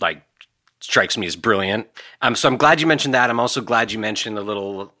like, strikes me as brilliant. So I'm glad you mentioned that. I'm also glad you mentioned the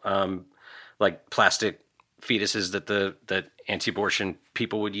little like plastic fetuses that anti-abortion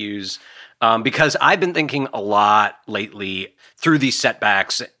people would use, because I've been thinking a lot lately through these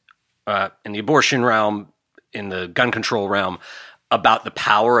setbacks in the abortion realm, in the gun control realm, about the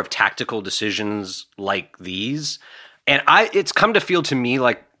power of tactical decisions like these. And it's come to feel to me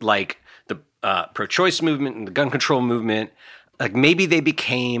like the pro-choice movement and the gun control movement, like maybe they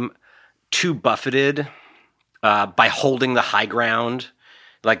became too buffeted by holding the high ground.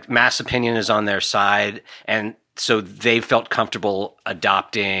 Like mass opinion is on their side, and so they felt comfortable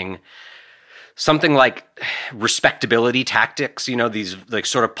adopting something like respectability tactics, these like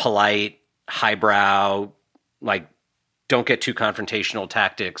sort of polite, highbrow, like don't get too confrontational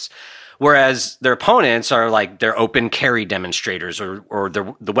tactics. Whereas their opponents are like they're open carry demonstrators or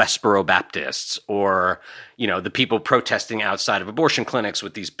the Westboro Baptists or, the people protesting outside of abortion clinics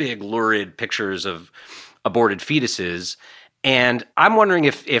with these big lurid pictures of aborted fetuses. And I'm wondering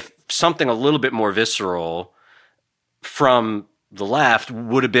if something a little bit more visceral from the left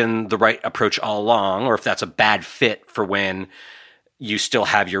would have been the right approach all along, or if that's a bad fit for when you still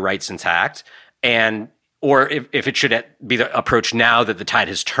have your rights intact. Or if it should be the approach now that the tide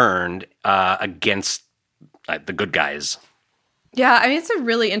has turned against the good guys. Yeah, I mean, it's a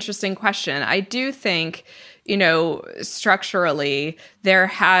really interesting question. I do think, structurally, there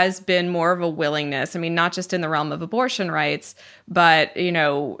has been more of a willingness. I mean, not just in the realm of abortion rights, but,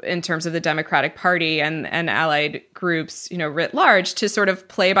 in terms of the Democratic Party and allied groups, writ large, to sort of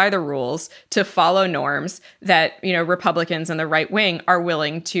play by the rules, to follow norms that, Republicans and the right wing are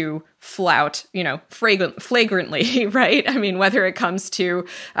willing to flout, flagrantly, right? I mean, whether it comes to,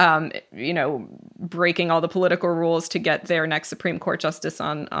 breaking all the political rules to get their next Supreme Court justice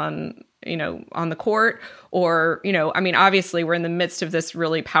on the court, or, obviously we're in the midst of this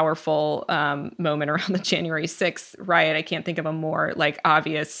really powerful moment around the January 6th riot. I can't think of a more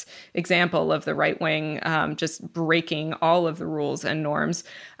obvious example of the right wing just breaking all of the rules and norms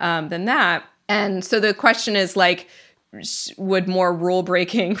than that. And so the question is would more rule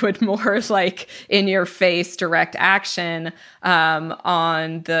breaking, would more like in your face direct action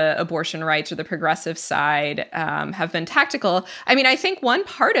on the abortion rights or the progressive side have been tactical. I mean, I think one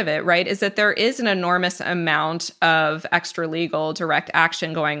part of it, right, is that there is an enormous amount of extra legal direct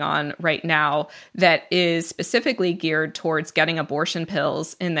action going on right now that is specifically geared towards getting abortion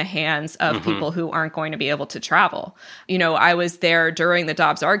pills in the hands of people who aren't going to be able to travel. You know, I was there during the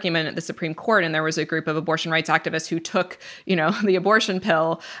Dobbs argument at the Supreme Court, and there was a group of abortion rights activists who took, you know, the abortion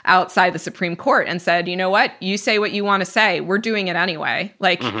pill outside the Supreme Court and said, you know what, you say what you want to say. We're doing it anyway.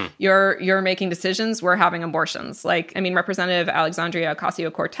 Like, you're making decisions. We're having abortions. Like, I mean, Representative Alexandria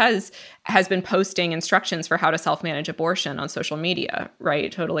Ocasio-Cortez has been posting instructions for how to self-manage abortion on social media,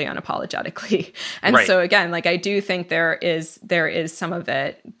 right? Totally unapologetically. And so again, like, I do think there is some of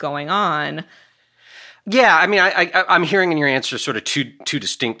it going on. Yeah, I mean, I'm hearing in your answer sort of two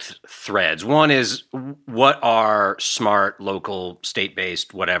distinct threads. One is, what are smart, local,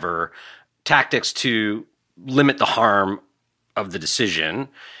 state-based, whatever, tactics to limit the harm of the decision?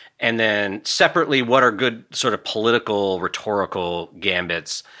 And then separately, what are good sort of political, rhetorical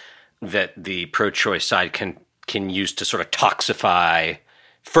gambits that the pro-choice side can use to sort of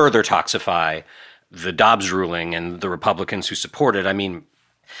further toxify the Dobbs ruling and the Republicans who support it? I mean,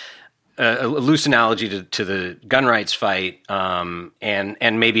 a loose analogy to the gun rights fight, and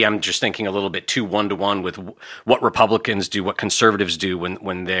maybe I'm just thinking a little bit too one-to-one with what Republicans do, what conservatives do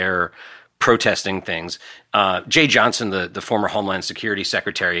when they're protesting things. Jay Johnson, the former Homeland Security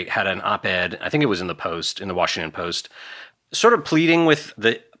Secretary, had an op-ed, I think it was in the Washington Post, sort of pleading with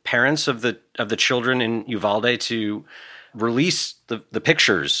the parents of the children in Uvalde to release the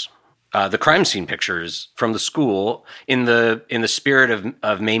pictures, the crime scene pictures from the school in the spirit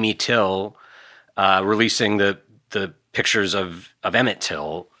of Mamie Till releasing the pictures of Emmett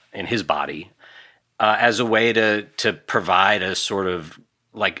Till in his body as a way to provide a sort of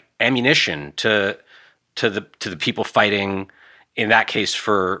like ammunition to the people fighting, in that case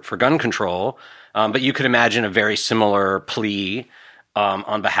for gun control. But you could imagine a very similar plea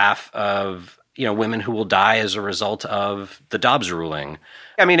on behalf of, you know, women who will die as a result of the Dobbs ruling.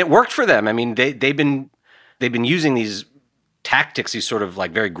 I mean, it worked for them. I mean, they've been using these tactics, these sort of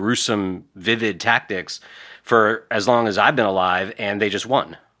like very gruesome, vivid tactics for as long as I've been alive, and they just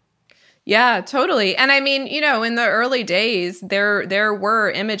won. Yeah, totally. And I mean, you know, in the early days, there were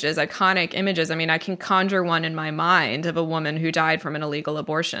images, iconic images. I mean, I can conjure one in my mind of a woman who died from an illegal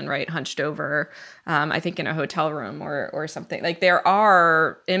abortion, right? Hunched over, I think in a hotel room or something. Like, there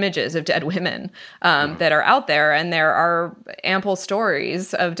are images of dead women that are out there, and there are ample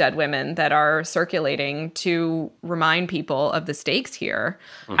stories of dead women that are circulating to remind people of the stakes here.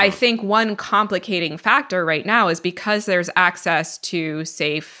 I think one complicating factor right now is because there's access to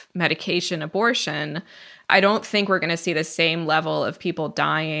safe medication abortion, I don't think we're going to see the same level of people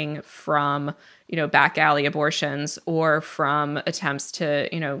dying from, you know, back alley abortions or from attempts to,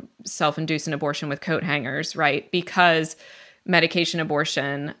 you know, self-induce an abortion with coat hangers, right? Because medication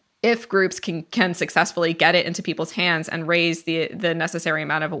abortion, if groups can successfully get it into people's hands and raise the necessary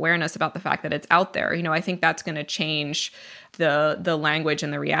amount of awareness about the fact that it's out there, you know, I think that's going to change the language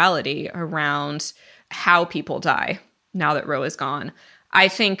and the reality around how people die now that Roe is gone. I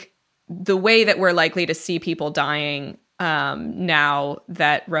think the way that we're likely to see people dying now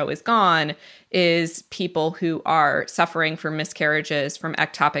that Roe is gone is people who are suffering from miscarriages, from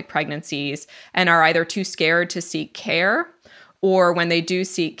ectopic pregnancies, and are either too scared to seek care, or when they do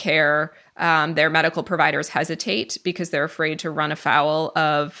seek care, their medical providers hesitate because they're afraid to run afoul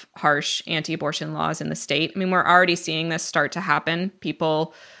of harsh anti-abortion laws in the state. I mean, we're already seeing this start to happen.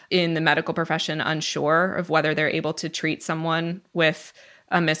 People in the medical profession unsure of whether they're able to treat someone with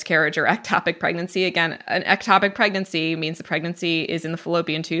a miscarriage or ectopic pregnancy. Again, an ectopic pregnancy means the pregnancy is in the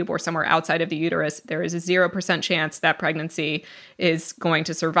fallopian tube or somewhere outside of the uterus. There is a 0% chance that pregnancy is going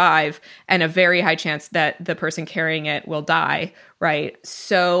to survive, and a very high chance that the person carrying it will die, right?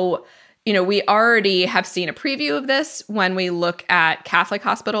 So, you know, we already have seen a preview of this when we look at Catholic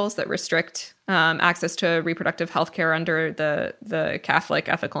hospitals that restrict access to reproductive health care under the Catholic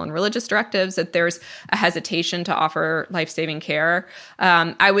ethical and religious directives, that there's a hesitation to offer life-saving care.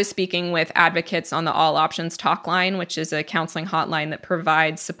 I was speaking with advocates on the All Options Talk Line, which is a counseling hotline that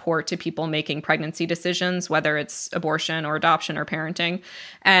provides support to people making pregnancy decisions, whether it's abortion or adoption or parenting.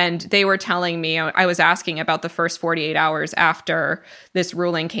 And they were telling me, I was asking about the first 48 hours after this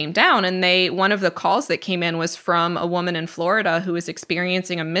ruling came down, and one of the calls that came in was from a woman in Florida who was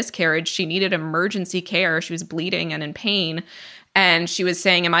experiencing a miscarriage. She needed emergency care. She was bleeding and in pain. And she was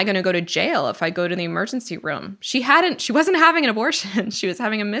saying, am I going to go to jail if I go to the emergency room? She wasn't having an abortion. She was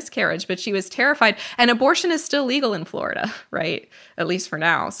having a miscarriage, but she was terrified. And abortion is still legal in Florida, right? At least for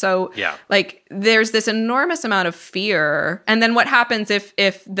now. So like there's this enormous amount of fear. And then what happens if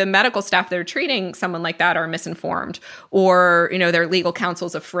the medical staff that are treating someone like that are misinformed, or, their legal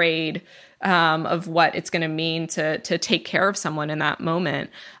counsel's afraid of what it's going to mean to take care of someone in that moment?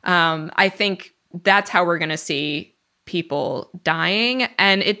 I think that's how we're going to see people dying.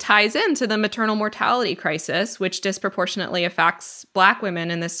 And it ties into the maternal mortality crisis, which disproportionately affects Black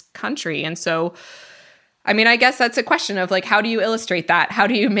women in this country. And so, I mean, I guess that's a question of like, how do you illustrate that? How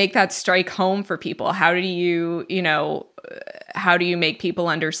do you make that strike home for people? How do you, how do you make people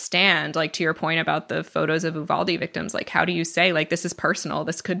understand, like to your point about the photos of Uvalde victims, like how do you say like, this is personal,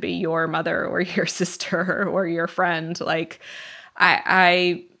 this could be your mother or your sister or your friend? Like,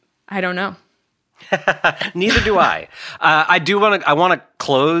 I don't know. Neither do I. I want to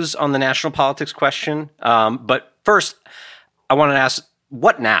close on the national politics question. But first, I want to ask,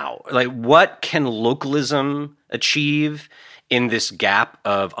 what now? Like, what can localism achieve in this gap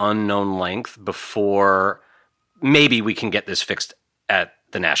of unknown length before maybe we can get this fixed at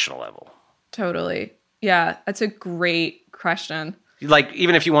the national level? Totally. Yeah, that's a great question. Like,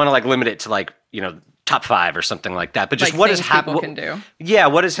 even if you want to like limit it to like, top 5 or something like that, but just like what is happening? Can do. Yeah,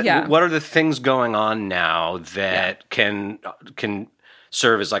 what are the things going on now that can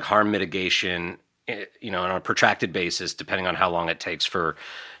serve as like harm mitigation, on a protracted basis, depending on how long it takes for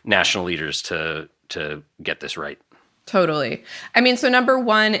national leaders to get this right? Totally. I mean, so number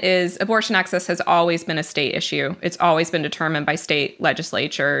one is abortion access has always been a state issue. It's always been determined by state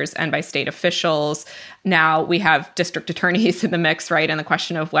legislatures and by state officials. Now we have district attorneys in the mix, right? And the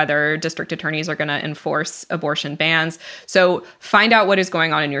question of whether district attorneys are going to enforce abortion bans. So find out what is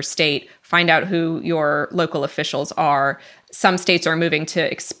going on in your state. Find out who your local officials are. Some states are moving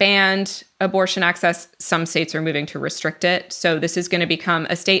to expand abortion access. Some states are moving to restrict it. So this is going to become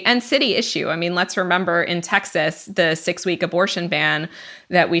a state and city issue. I mean, let's remember in Texas, the 6-week abortion ban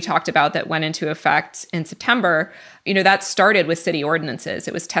that we talked about that went into effect in September, that started with city ordinances.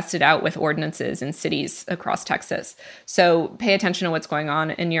 It was tested out with ordinances in cities across Texas. So pay attention to what's going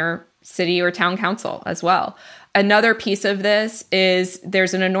on in your city or town council as well. Another piece of this is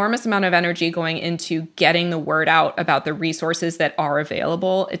there's an enormous amount of energy going into getting the word out about the resources that are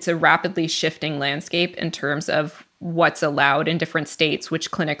available. It's a rapidly shifting landscape in terms of what's allowed in different states,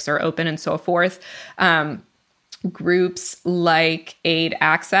 which clinics are open and so forth. Groups like Aid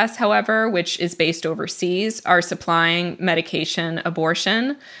Access, however, which is based overseas, are supplying medication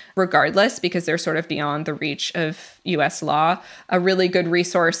abortion regardless because they're sort of beyond the reach of U.S. law. A really good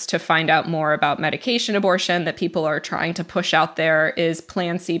resource to find out more about medication abortion that people are trying to push out there is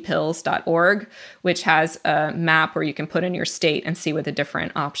plancpills.org, which has a map where you can put in your state and see what the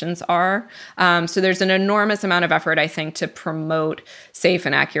different options are. So there's an enormous amount of effort, I think, to promote safe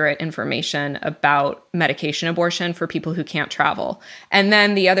and accurate information about medication abortion for people who can't travel. And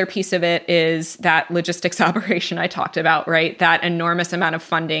then the other piece of it is that logistics operation I talked about, right? That enormous amount of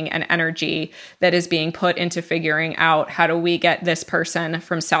funding and energy that is being put into figuring out how do we get this person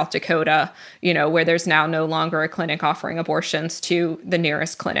from South Dakota, where there's now no longer a clinic offering abortions, to the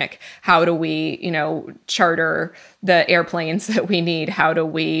nearest clinic. How do we, charter the airplanes that we need? How do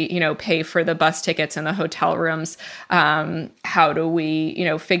we, pay for the bus tickets and the hotel rooms? How do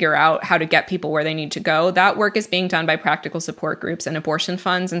we, figure out how to get people where they need to go? That work is being done by practical support groups and abortion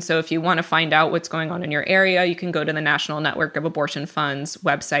funds. And so if you want to find out what's going on in your area, you can go to the National Network of Abortion Funds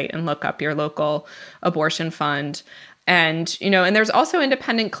website and look up your local abortion fund. And, and there's also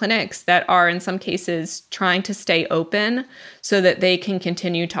independent clinics that are in some cases trying to stay open so that they can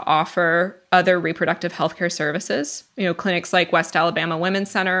continue to offer other reproductive healthcare services. Clinics like West Alabama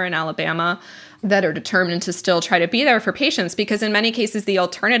Women's Center in Alabama that are determined to still try to be there for patients, because in many cases, the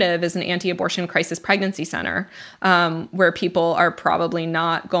alternative is an anti-abortion crisis pregnancy center, where people are probably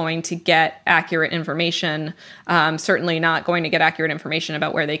not going to get accurate information, certainly not going to get accurate information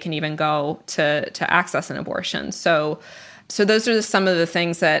about where they can even go to access an abortion. So those are some of the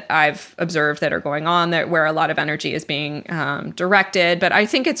things that I've observed that are going on there, where a lot of energy is being directed. But I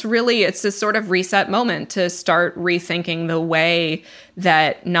think it's this sort of reset moment to start rethinking the way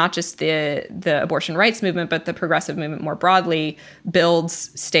that not just the abortion rights movement, but the progressive movement more broadly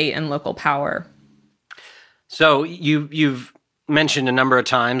builds state and local power. So you've mentioned a number of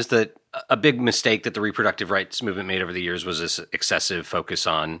times that a big mistake that the reproductive rights movement made over the years was this excessive focus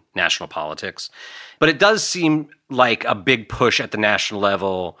on national politics. But it does seem like a big push at the national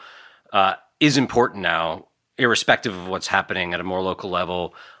level is important now, irrespective of what's happening at a more local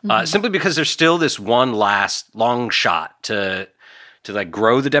level, simply because there's still this one last long shot to like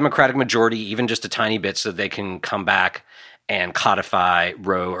grow the Democratic majority even just a tiny bit so they can come back and codify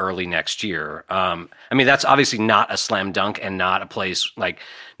Roe early next year. I mean, that's obviously not a slam dunk and not a place, like,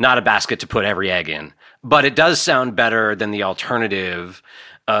 not a basket to put every egg in. But it does sound better than the alternative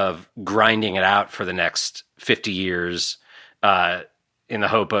of grinding it out for the next 50 years in the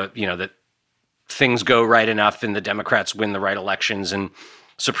hope of, that things go right enough and the Democrats win the right elections and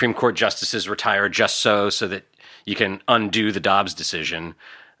Supreme Court justices retire just so that you can undo the Dobbs decision.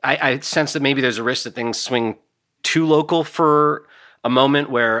 I sense that maybe there's a risk that things swing too local for a moment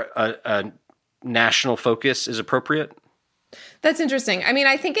where a national focus is appropriate. That's interesting. I mean,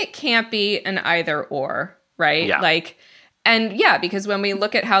 I think it can't be an either or, right? Yeah. Because when we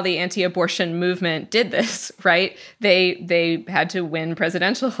look at how the anti-abortion movement did this, right? They had to win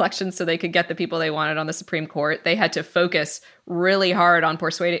presidential elections so they could get the people they wanted on the Supreme Court. They had to focus really hard on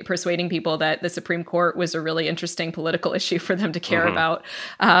persuading people that the Supreme Court was a really interesting political issue for them to care about.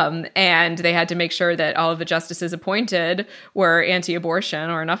 And they had to make sure that all of the justices appointed were anti-abortion,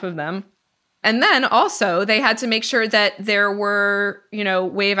 or enough of them. And then also they had to make sure that there were,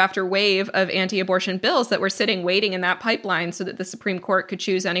 wave after wave of anti-abortion bills that were sitting waiting in that pipeline so that the Supreme Court could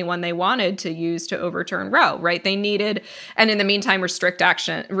choose anyone they wanted to use to overturn Roe, right? They needed, and in the meantime, restrict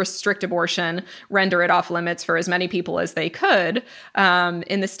abortion, render it off limits for as many people as they could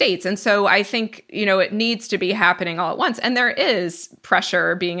in the states. And so I think, it needs to be happening all at once. And there is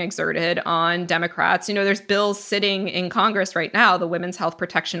pressure being exerted on Democrats. There's bills sitting in Congress right now, the Women's Health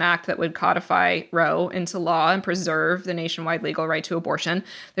Protection Act, that would codify Roe into law and preserve the nationwide legal right to abortion.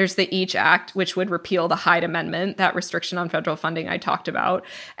 There's the EACH Act, which would repeal the Hyde Amendment, that restriction on federal funding I talked about.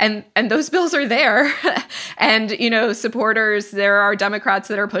 And those bills are there. And, supporters, there are Democrats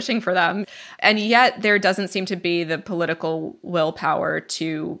that are pushing for them. And yet there doesn't seem to be the political willpower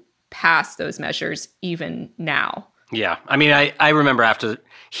to pass those measures even now. Yeah. I mean, I remember after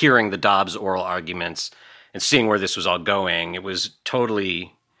hearing the Dobbs oral arguments and seeing where this was all going, it was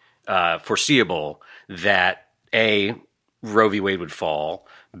totally foreseeable that A, Roe v. Wade would fall,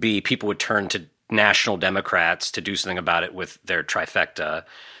 B, people would turn to national Democrats to do something about it with their trifecta,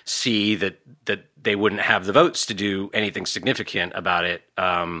 C, that they wouldn't have the votes to do anything significant about it,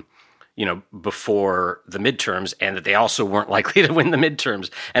 before the midterms, and that they also weren't likely to win the midterms.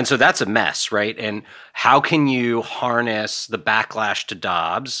 And so that's a mess, right? And how can you harness the backlash to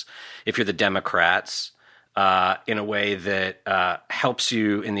Dobbs if you're the Democrats in a way that helps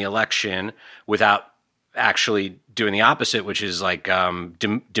you in the election without actually doing the opposite, which is like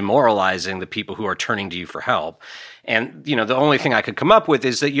demoralizing the people who are turning to you for help. And, the only thing I could come up with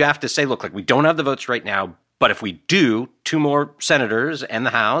is that you have to say, look, like, we don't have the votes right now, but if we do, 2 more senators and the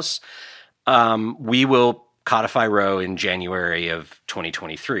House, we will codify Roe in January of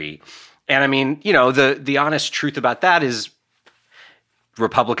 2023. And I mean, the honest truth about that is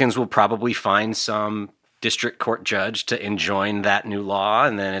Republicans will probably find some district court judge to enjoin that new law,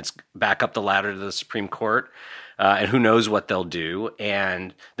 and then it's back up the ladder to the Supreme Court, and who knows what they'll do.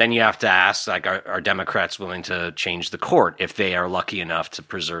 And then you have to ask, like, are Democrats willing to change the court if they are lucky enough to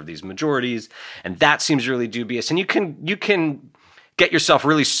preserve these majorities? And that seems really dubious. And you can get yourself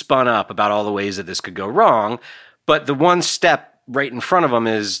really spun up about all the ways that this could go wrong, but the one step right in front of them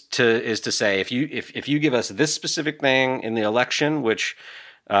is to say, if you give us this specific thing in the election, which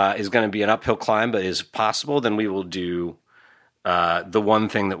is going to be an uphill climb, but is possible, then we will do the one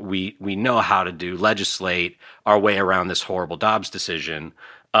thing that we know how to do, legislate our way around this horrible Dobbs decision.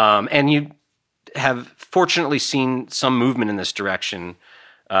 And you have fortunately seen some movement in this direction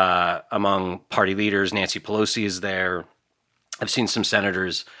among party leaders. Nancy Pelosi is there. I've seen some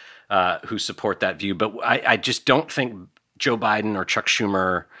senators who support that view, but I just don't think Joe Biden or Chuck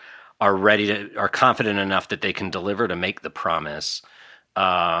Schumer are confident enough that they can deliver to make the promise.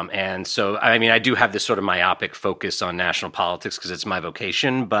 And so, I mean, I do have this sort of myopic focus on national politics because it's my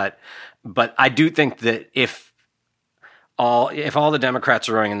vocation, but I do think that if all the Democrats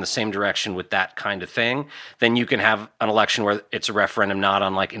are rowing in the same direction with that kind of thing, then you can have an election where it's a referendum not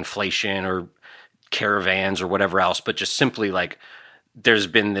on like inflation or caravans or whatever else, but just simply like there's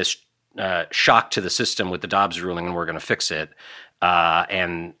been this shock to the system with the Dobbs ruling and we're going to fix it.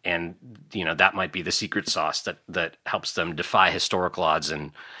 And that might be the secret sauce that helps them defy historical odds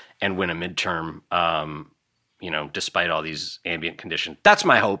and win a midterm, despite all these ambient conditions. That's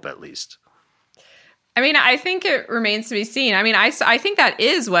my hope, at least. I mean, I think it remains to be seen. I mean, I think that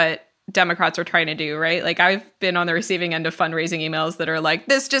is what Democrats are trying to do, right? Like, I've been on the receiving end of fundraising emails that are like,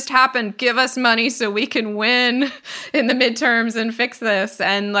 this just happened, give us money so we can win in the midterms and fix this.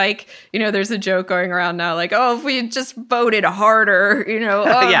 And like, you know, there's a joke going around now, like, oh, if we just voted harder, you know,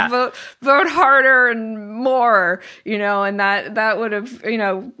 vote harder and more, you know, and that would have, you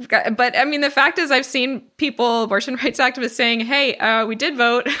know, but I mean, the fact is I've seen people, abortion rights activists saying, hey, we did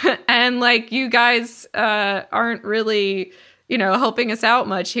vote and like, you guys aren't really, you know, helping us out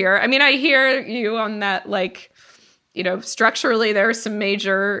much here. I mean, I hear you on that, like, you know, structurally there are some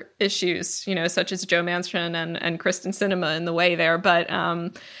major issues, you know, such as Joe Manchin and Kristen Sinema in the way there. But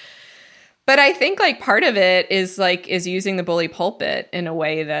I think like part of it is using the bully pulpit in a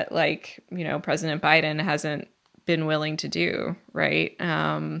way that, like, you know, President Biden hasn't been willing to do, right?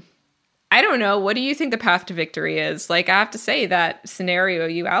 I don't know. What do you think the path to victory is? Like, I have to say that scenario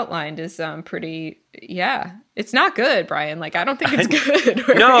you outlined is pretty, it's not good, Brian. Like, I don't think it's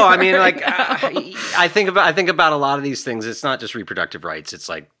good. No, I mean, like, I think about a lot of these things. It's not just reproductive rights. It's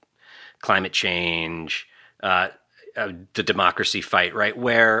like climate change, the democracy fight, right?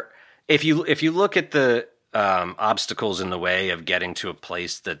 Where if you look at the obstacles in the way of getting to a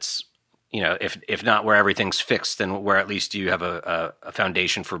place that's, you know, if not where everything's fixed, then where at least you have a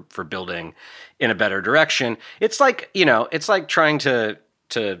foundation for building in a better direction. It's like, you know, it's like trying to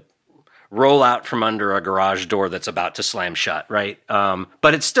roll out from under a garage door that's about to slam shut, right?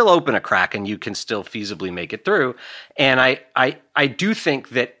 But it's still open a crack, and you can still feasibly make it through. And I do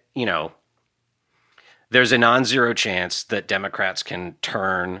think that, you know, there's a non-zero chance that Democrats can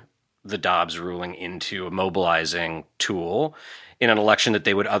turn the Dobbs ruling into a mobilizing tool in an election that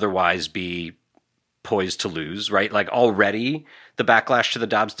they would otherwise be poised to lose, right? Like, already the backlash to the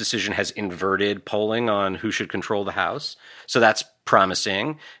Dobbs decision has inverted polling on who should control the House. So that's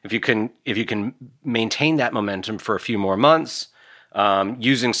promising. If you can maintain that momentum for a few more months,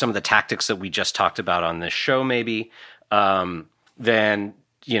 using some of the tactics that we just talked about on this show, maybe, then,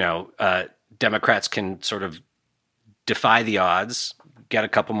 you know, Democrats can sort of defy the odds, get a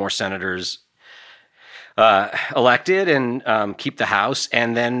couple more senators elected, and keep the House,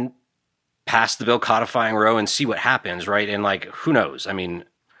 and then pass the bill codifying Roe and see what happens, right? And like, who knows? I mean,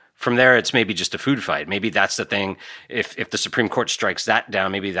 from there, it's maybe just a food fight. Maybe that's the thing. If the Supreme Court strikes that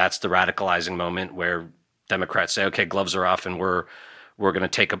down, maybe that's the radicalizing moment where Democrats say, okay, gloves are off, and we're going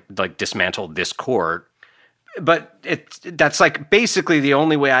to dismantle this court. But that's like basically the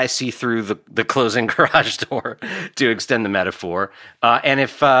only way I see through the closing garage door, to extend the metaphor. And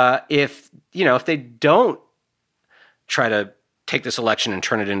if they don't try to take this election and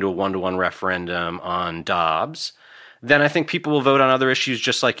turn it into a 1-to-1 referendum on Dobbs, then I think people will vote on other issues,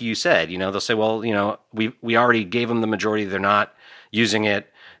 just like you said. You know, they'll say, well, you know, we already gave them the majority. They're not using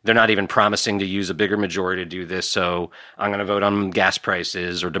it. They're not even promising to use a bigger majority to do this. So I'm going to vote on gas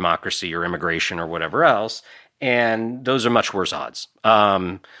prices or democracy or immigration or whatever else. And those are much worse odds.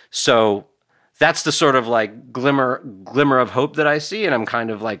 So that's the sort of like glimmer of hope that I see, and I'm kind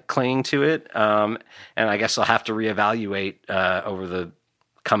of like clinging to it. And I guess I'll have to reevaluate over the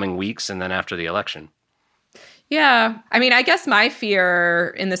coming weeks and then after the election. Yeah. I mean, I guess my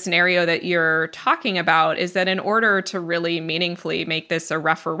fear in the scenario that you're talking about is that in order to really meaningfully make this a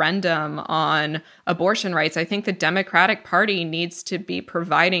referendum on abortion rights, I think the Democratic Party needs to be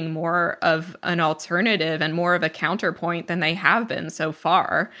providing more of an alternative and more of a counterpoint than they have been so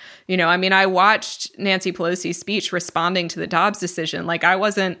far. You know, I mean, I watched Nancy Pelosi's speech responding to the Dobbs decision. Like, I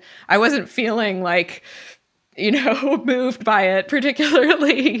wasn't feeling like, you know, moved by it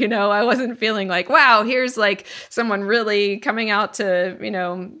particularly. You know, I wasn't feeling like, wow, here's like someone really coming out to, you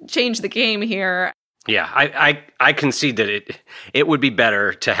know, change the game here. Yeah, I concede that it would be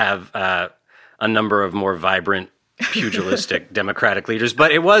better to have a number of more vibrant, pugilistic Democratic leaders.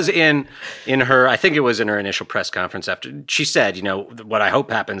 But it was in her, I think it was in her initial press conference after she said, you know, what I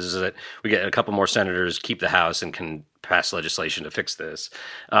hope happens is that we get a couple more senators, keep the House, and can pass legislation to fix this.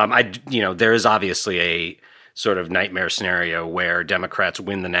 There is obviously a sort of nightmare scenario where Democrats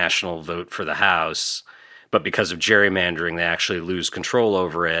win the national vote for the House, but because of gerrymandering, they actually lose control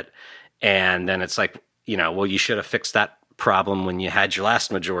over it. And then it's like, you know, well, you should have fixed that problem when you had your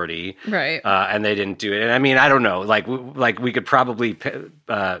last majority. Right. And they didn't do it. And I mean, I don't know, like we could probably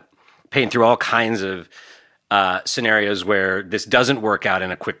paint through all kinds of scenarios where this doesn't work out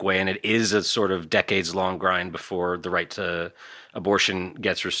in a quick way, and it is a sort of decades-long grind before the right to abortion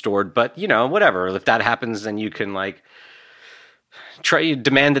gets restored. But, you know, whatever. If that happens, then you can like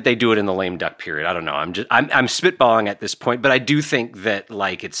demand that they do it in the lame duck period. I don't know. I'm spitballing at this point, but I do think that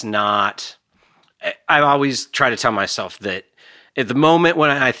like it's not. I always try to tell myself that at the moment when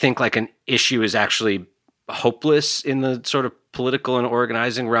I think like an issue is actually hopeless in the sort of political and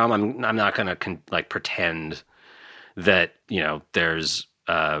organizing realm, I'm not going to pretend that, there's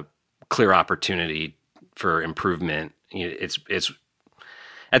a clear opportunity for improvement. It's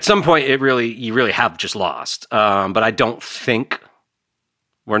at some point you really have just lost. But I don't think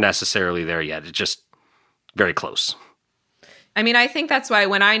we're necessarily there yet. It's just very close. I mean, I think that's why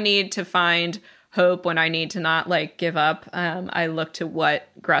when I need to find hope, when I need to not give up, I look to what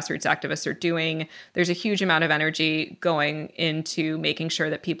grassroots activists are doing. There's a huge amount of energy going into making sure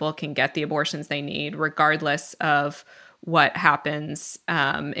that people can get the abortions they need, regardless of what happens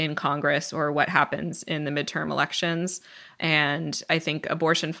in Congress or what happens in the midterm elections. And I think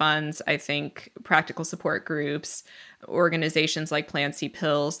abortion funds, I think practical support groups, organizations like Plan C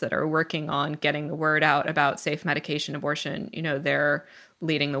Pills that are working on getting the word out about safe medication abortion, they're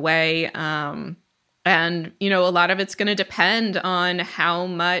leading the way. And, a lot of it's going to depend on how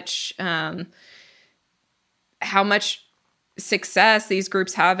much success these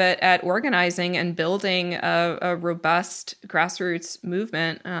groups have at organizing and building a robust grassroots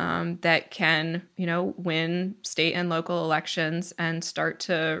movement that can, win state and local elections and start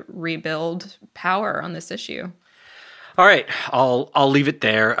to rebuild power on this issue. All right, I'll leave it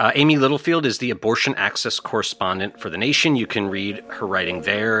there. Amy Littlefield is the abortion access correspondent for The Nation. You can read her writing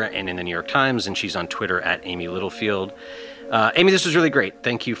there and in the New York Times, and she's on Twitter at Amy Littlefield. Amy, this was really great.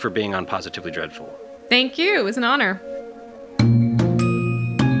 Thank you for being on Positively Dreadful. Thank you. It was an honor.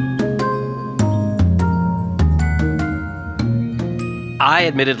 I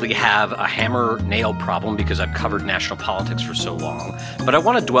admittedly have a hammer-nail problem because I've covered national politics for so long, but I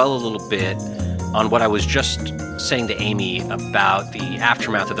want to dwell a little bit on what I was just saying to Amy about the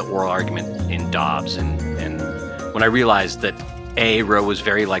aftermath of the oral argument in Dobbs, and when I realized that A, Roe was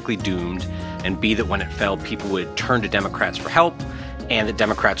very likely doomed, and B, that when it fell, people would turn to Democrats for help, and that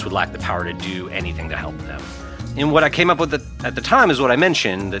Democrats would lack the power to do anything to help them. And what I came up with at the time is what I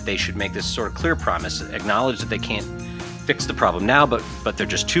mentioned, that they should make this sort of clear promise, acknowledge that they can't fix the problem now, but they're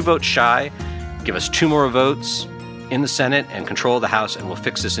just 2 votes shy. Give us 2 more votes in the Senate and control of the House, and we'll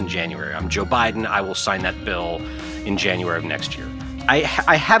fix this in January. I'm Joe Biden. I will sign that bill in January of next year. I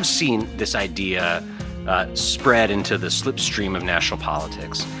have seen this idea spread into the slipstream of national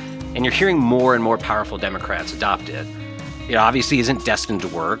politics, and you're hearing more and more powerful Democrats adopt it. It obviously isn't destined to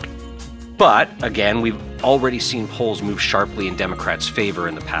work, but again, we've already seen polls move sharply in Democrats' favor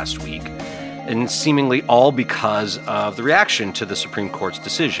in the past week, and seemingly all because of the reaction to the Supreme Court's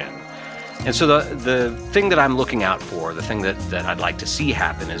decision. And so the thing that I'm looking out for, the thing that I'd like to see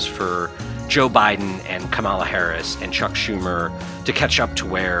happen is for Joe Biden and Kamala Harris and Chuck Schumer to catch up to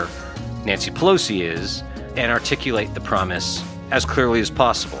where Nancy Pelosi is and articulate the promise as clearly as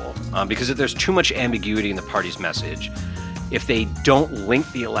possible. Because if there's too much ambiguity in the party's message, if they don't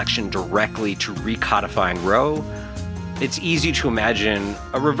link the election directly to recodifying Roe, it's easy to imagine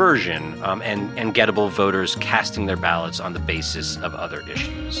a reversion and gettable voters casting their ballots on the basis of other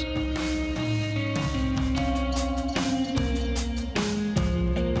issues.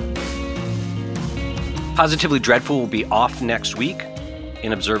 Positively Dreadful will be off next week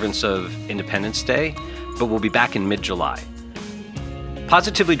in observance of Independence Day, but we'll be back in mid-July.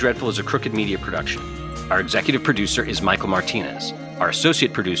 Positively Dreadful is a Crooked Media production. Our executive producer is Michael Martinez. Our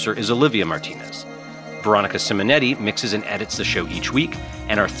associate producer is Olivia Martinez. Veronica Simonetti mixes and edits the show each week,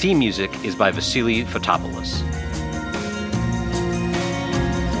 and our theme music is by Vasily Fotopoulos.